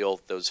starting to feel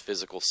those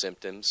physical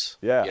symptoms.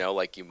 Yeah.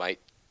 Like you might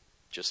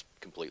just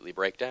completely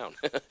break down.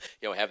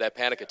 Have that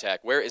panic attack.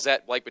 Where is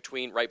that, like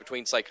right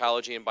between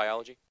psychology and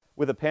biology?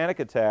 With a panic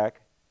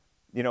attack,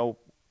 you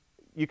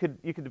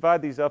could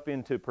divide these up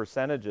into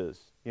percentages.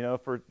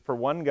 For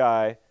one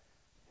guy,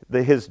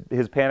 his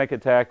panic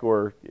attack,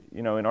 or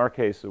in our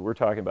case, we're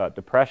talking about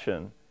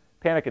depression.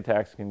 Panic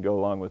attacks can go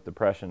along with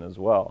depression as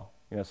well.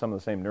 Some of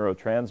the same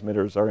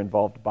neurotransmitters are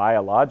involved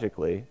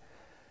biologically.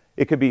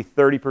 It could be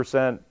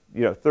 30%,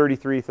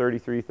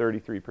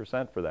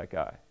 33% for that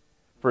guy.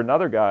 For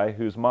another guy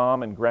whose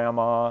mom and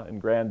grandma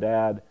and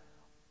granddad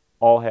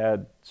all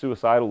had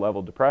suicidal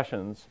level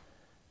depressions,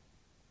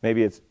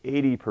 maybe it's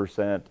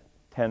 80%,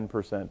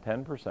 10%,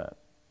 10%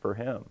 for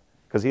him,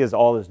 because he has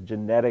all this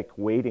genetic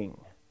weighting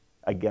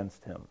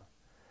against him.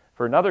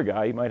 For another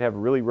guy, he might have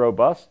really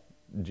robust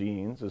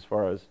genes as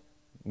far as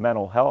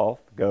mental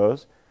health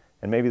goes,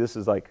 and maybe this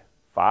is like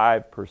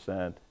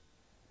 5%,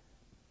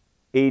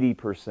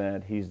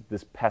 80%, he's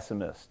this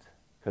pessimist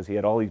because he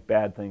had all these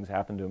bad things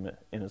happen to him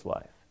in his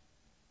life.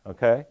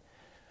 Okay?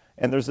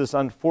 And there's this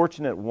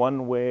unfortunate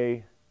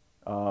one-way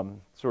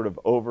sort of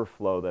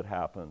overflow that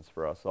happens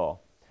for us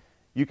all.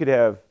 You could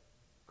have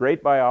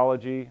great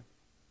biology,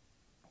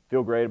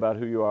 feel great about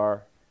who you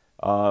are,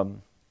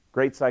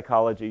 great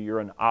psychology, you're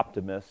an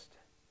optimist,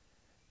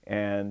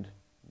 and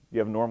you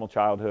have a normal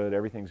childhood,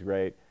 everything's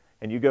great,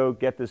 and you go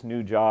get this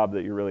new job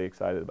that you're really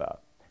excited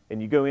about.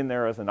 And you go in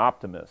there as an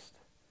optimist,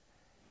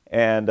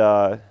 and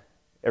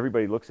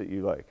everybody looks at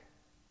you like,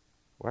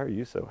 why are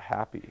you so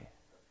happy?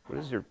 What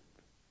is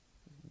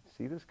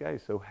see this guy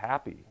is so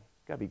happy.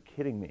 You've got to be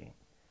kidding me.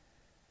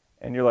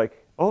 And you're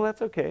like, oh,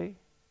 that's okay.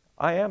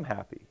 I am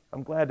happy.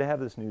 I'm glad to have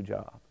this new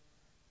job.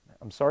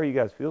 I'm sorry you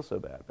guys feel so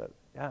bad, but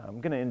yeah, I'm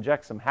going to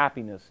inject some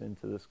happiness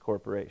into this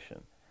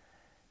corporation.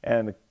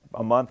 And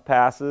a month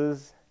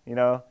passes,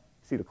 you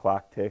see the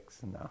clock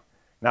ticks, and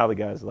now the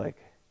guy's like,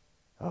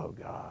 oh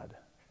God,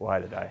 why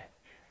did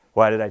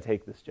I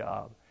take this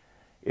job?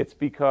 It's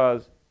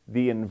because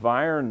the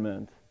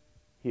environment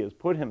he has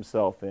put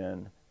himself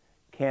in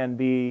can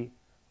be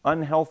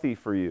unhealthy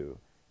for you.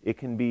 It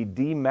can be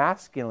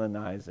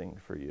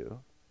demasculinizing for you.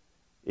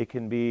 It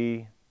can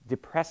be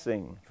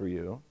depressing for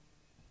you.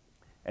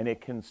 And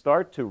it can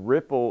start to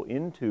ripple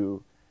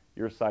into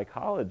your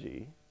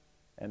psychology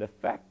and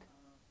affect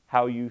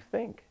how you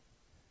think.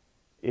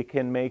 It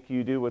can make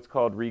you do what's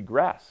called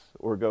regress,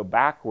 or go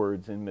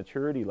backwards in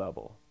maturity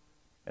level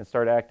and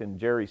start acting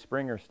Jerry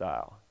Springer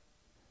style.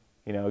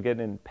 Getting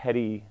in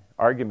petty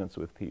arguments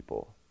with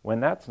people when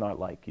that's not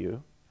like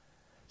you.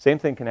 Same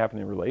thing can happen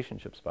in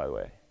relationships, by the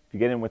way. If you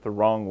get in with the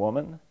wrong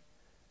woman,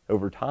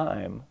 over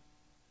time,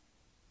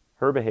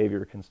 her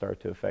behavior can start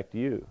to affect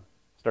you,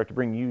 start to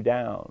bring you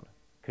down,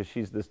 because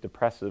she's this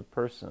depressive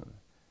person,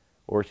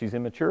 or she's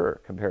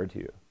immature compared to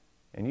you,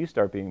 and you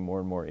start being more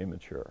and more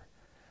immature.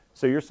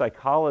 So your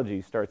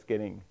psychology starts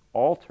getting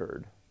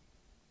altered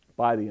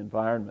by the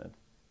environment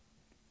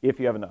if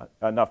you have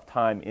enough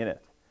time in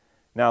it.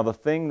 Now, the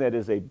thing that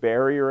is a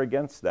barrier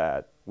against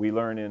that, we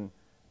learn in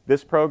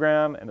this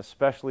program, and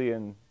especially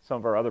in some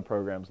of our other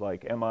programs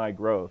like MI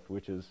Growth,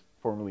 which is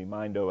formerly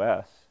Mind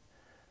OS,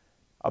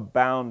 a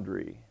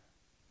boundary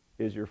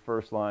is your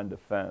first line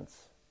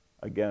defense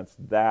against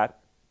that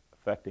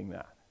affecting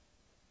that.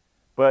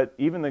 But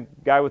even the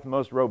guy with the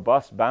most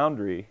robust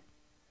boundary,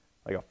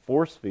 like a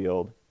force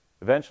field,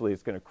 eventually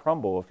it's going to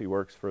crumble if he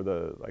works for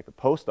the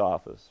post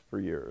office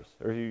for years,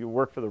 or you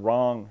work for the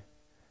wrong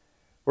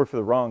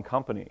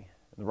company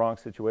in the wrong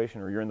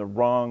situation, or you're in the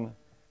wrong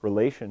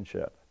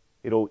relationship.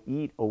 It'll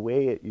eat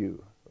away at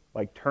you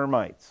like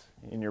termites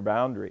in your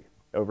boundary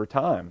over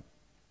time.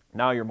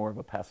 Now you're more of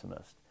a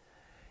pessimist.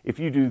 If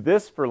you do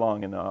this for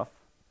long enough,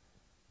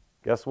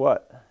 guess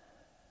what?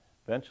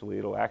 Eventually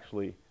it'll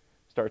actually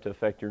start to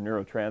affect your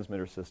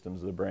neurotransmitter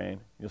systems of the brain.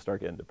 You'll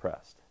start getting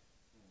depressed.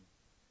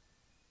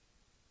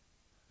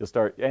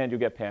 You'll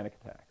get panic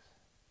attacks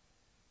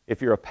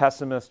if you're a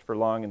pessimist for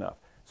long enough.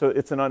 So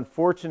it's an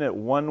unfortunate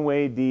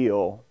one-way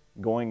deal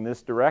going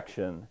this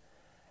direction,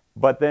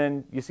 but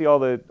then you see all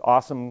the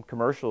awesome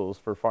commercials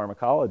for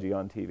pharmacology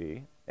on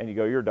TV, and you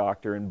go to your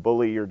doctor and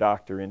bully your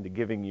doctor into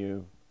giving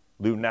you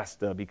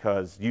Lunesta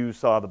because you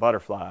saw the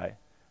butterfly,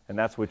 and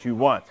that's what you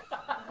want.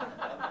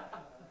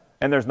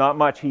 And there's not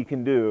much he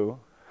can do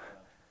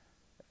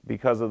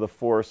because of the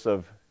force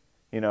of,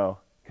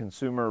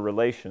 consumer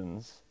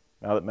relations,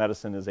 now that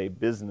medicine is a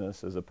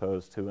business as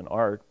opposed to an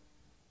art.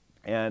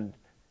 And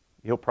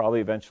he'll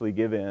probably eventually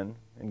give in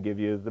and give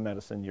you the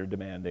medicine you're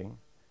demanding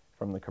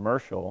from the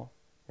commercial.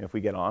 If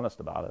we get honest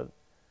about it,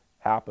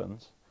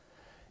 happens.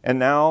 And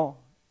now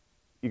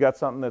you got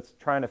something that's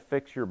trying to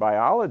fix your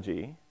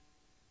biology,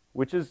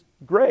 which is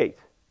great.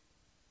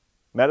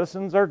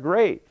 Medicines are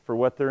great for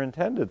what they're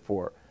intended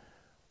for.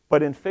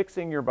 But in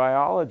fixing your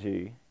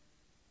biology,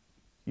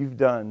 you've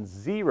done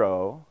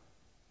zero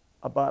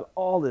about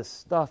all this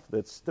stuff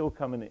that's still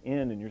coming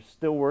in, and you're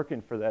still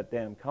working for that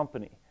damn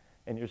company,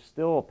 and you're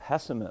still a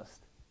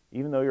pessimist,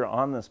 even though you're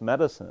on this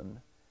medicine.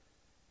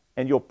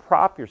 and you'll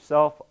prop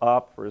yourself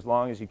up for as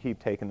long as you keep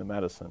taking the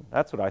medicine.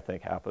 That's what I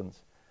think happens.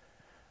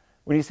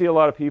 When you see a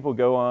lot of people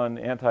go on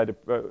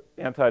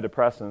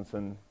antidepressants,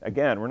 and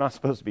again, we're not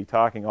supposed to be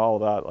talking all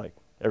about like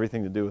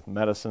everything to do with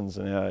medicines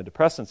and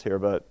antidepressants here,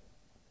 but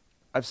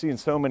I've seen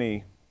so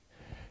many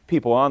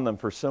people on them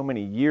for so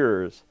many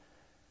years,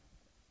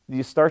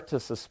 you start to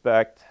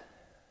suspect,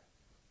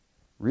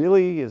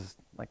 really, is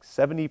like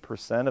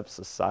 70% of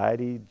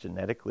society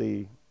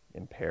genetically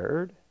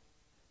impaired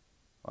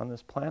on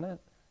this planet?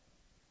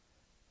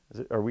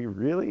 Are we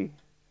really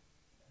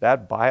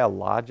that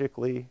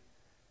biologically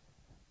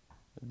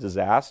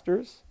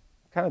disasters?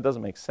 It kind of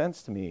doesn't make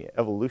sense to me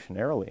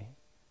evolutionarily.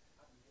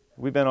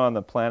 We've been on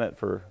the planet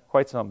for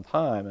quite some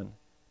time and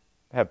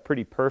have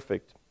pretty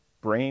perfect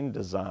brain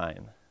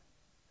design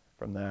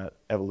from that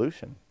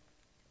evolution.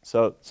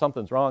 So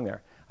something's wrong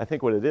there. I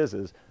think what it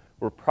is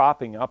we're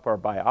propping up our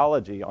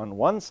biology on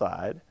one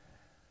side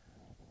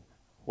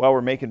while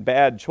we're making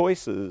bad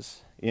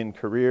choices in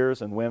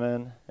careers and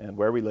women and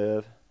where we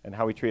live and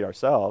how we treat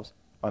ourselves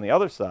on the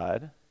other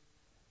side.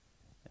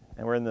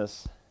 And we're in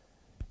this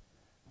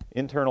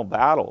internal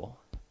battle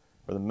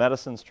where the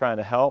medicine's trying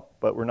to help,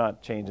 but we're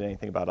not changing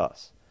anything about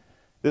us.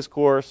 This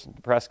course,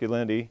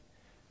 Depresculinity,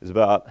 is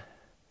about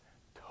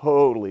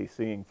totally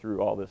seeing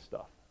through all this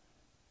stuff.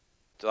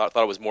 So I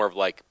thought it was more of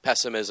like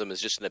pessimism is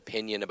just an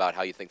opinion about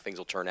how you think things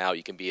will turn out.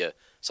 You can be a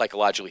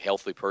psychologically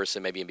healthy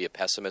person, maybe, and be a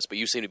pessimist, but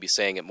you seem to be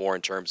saying it more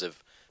in terms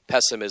of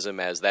pessimism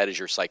as that is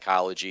your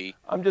psychology.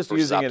 I'm just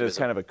using optimism. It as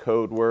kind of a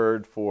code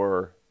word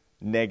for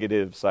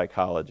negative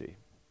psychology,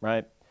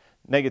 right?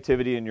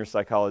 Negativity in your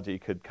psychology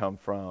could come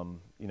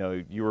from,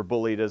 you were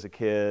bullied as a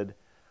kid,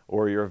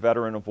 or you're a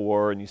veteran of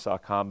war and you saw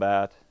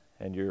combat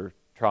and you're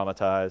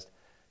traumatized.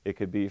 It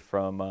could be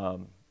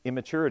from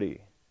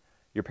immaturity.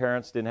 Your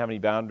parents didn't have any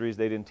boundaries.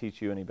 They didn't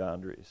teach you any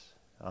boundaries.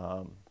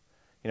 A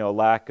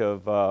lack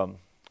of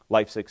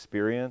life's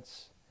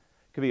experience.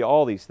 It could be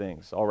all these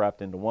things all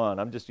wrapped into one.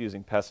 I'm just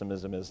using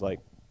pessimism as like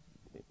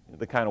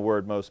the kind of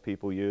word most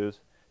people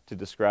use to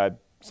describe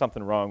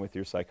something wrong with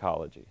your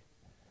psychology.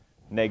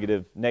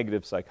 Negative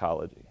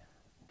psychology.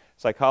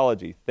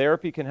 Psychology.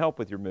 Therapy can help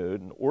with your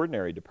mood and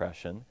ordinary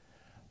depression,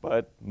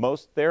 but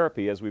most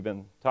therapy, as we've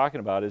been talking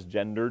about, is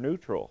gender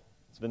neutral.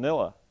 It's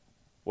vanilla.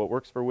 What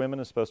works for women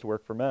is supposed to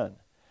work for men.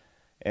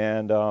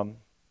 And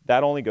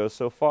that only goes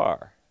so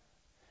far.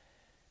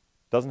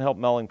 Doesn't help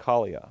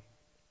melancholia.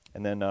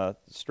 And then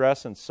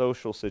stress and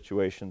social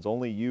situations,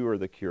 only you are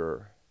the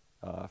cure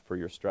for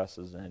your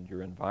stresses and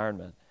your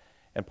environment.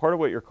 And part of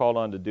what you're called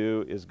on to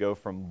do is go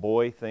from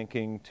boy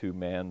thinking to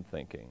man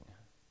thinking.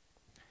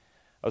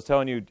 I was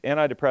telling you,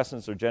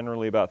 antidepressants are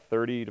generally about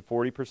 30 to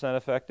 40%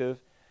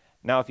 effective.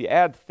 Now, if you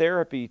add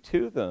therapy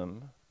to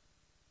them,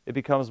 it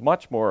becomes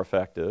much more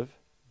effective,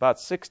 about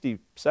 60,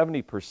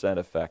 70%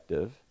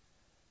 effective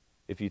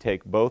if you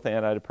take both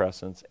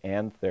antidepressants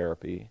and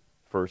therapy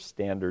for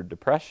standard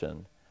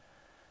depression.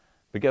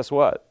 But guess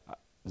what?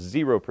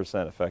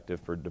 0%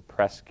 effective for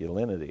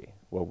depresculinity,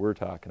 what we're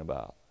talking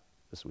about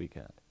this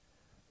weekend.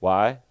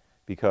 Why?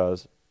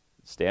 Because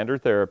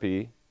standard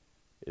therapy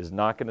is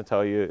not going to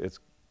tell you it's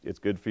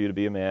good for you to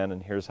be a man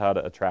and here's how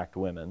to attract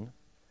women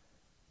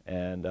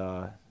and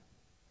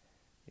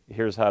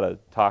here's how to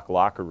talk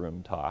locker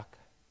room talk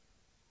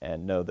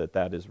and know that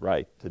that is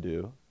right to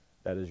do.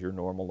 That is your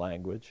normal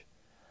language.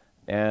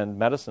 And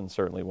medicine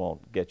certainly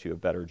won't get you a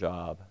better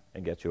job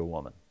and get you a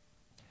woman.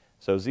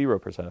 So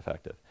 0%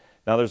 effective.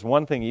 Now there's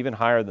one thing even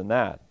higher than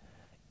that.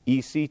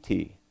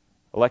 ECT,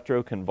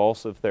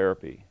 electroconvulsive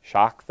therapy,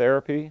 shock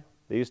therapy,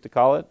 they used to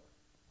call it.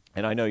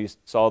 And I know you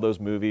saw those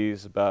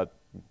movies about,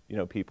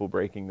 people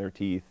breaking their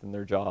teeth and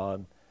their jaw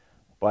and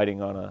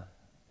biting on a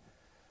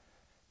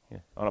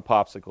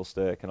popsicle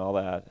stick and all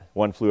that.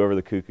 One Flew Over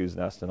the Cuckoo's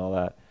Nest and all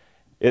that.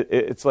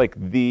 It's like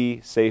the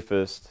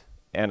safest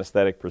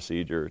anesthetic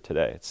procedure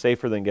today. It's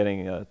safer than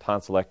getting a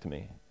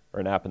tonsillectomy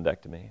or an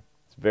appendectomy.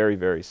 It's very,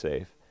 very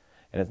safe.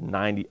 And it's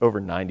over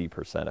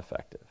 90%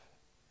 effective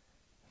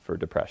for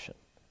depression,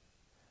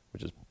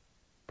 which is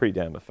pretty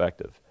damn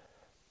effective.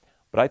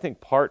 But I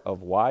think part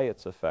of why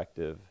it's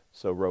effective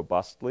so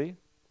robustly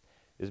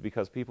is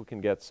because people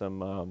can get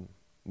some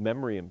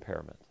memory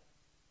impairment.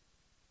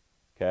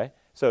 Okay?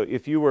 So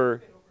if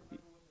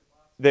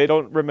they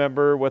don't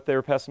remember what they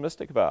were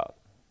pessimistic about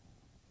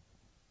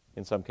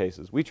in some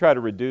cases. We try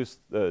to reduce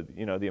the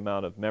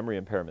amount of memory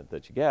impairment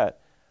that you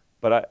get,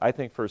 but I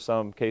think for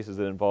some cases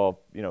that involve,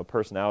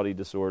 personality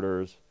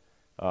disorders,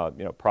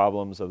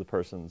 problems of the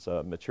person's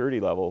maturity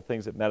level,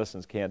 things that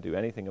medicines can't do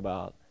anything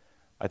about,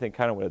 I think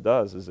kind of what it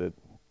does is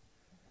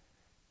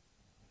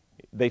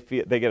they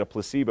get a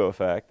placebo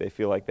effect. They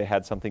feel like they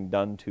had something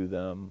done to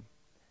them,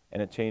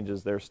 and it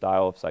changes their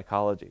style of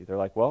psychology. They're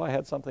like, well, I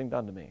had something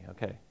done to me.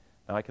 Okay,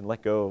 now I can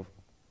let go of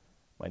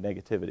my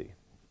negativity,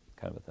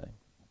 kind of a thing.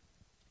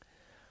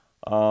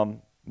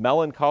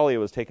 Melancholia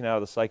was taken out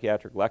of the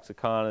psychiatric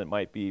lexicon, and it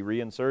might be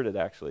reinserted,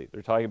 actually.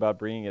 They're talking about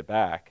bringing it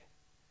back,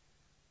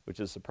 which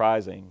is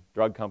surprising.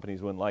 Drug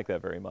companies wouldn't like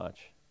that very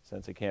much,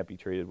 since it can't be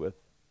treated with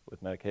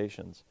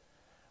medications.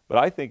 But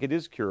I think it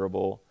is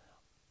curable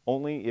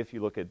Only if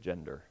you look at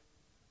gender.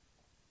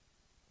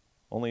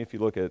 Only if you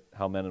look at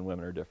how men and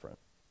women are different.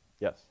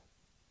 Yes?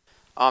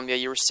 Yeah,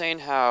 you were saying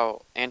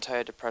how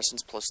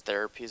antidepressants plus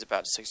therapy is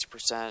about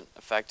 60%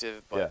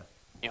 effective, but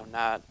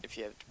not if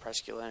you have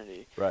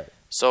depresculinity. Right.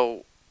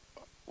 So,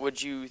 are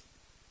you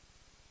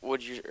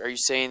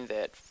saying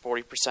that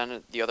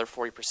 40%, the other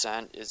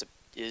 40%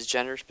 is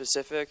gender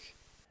specific?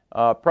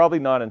 Probably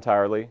not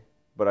entirely,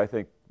 but I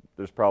think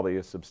there's probably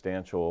a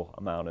substantial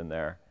amount in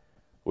there,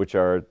 which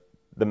are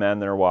the men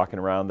that are walking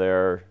around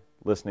there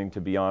listening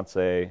to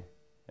Beyonce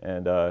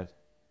and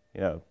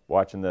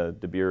watching the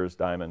De Beers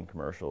Diamond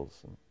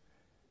commercials and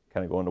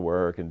kind of going to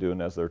work and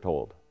doing as they're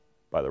told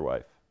by their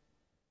wife.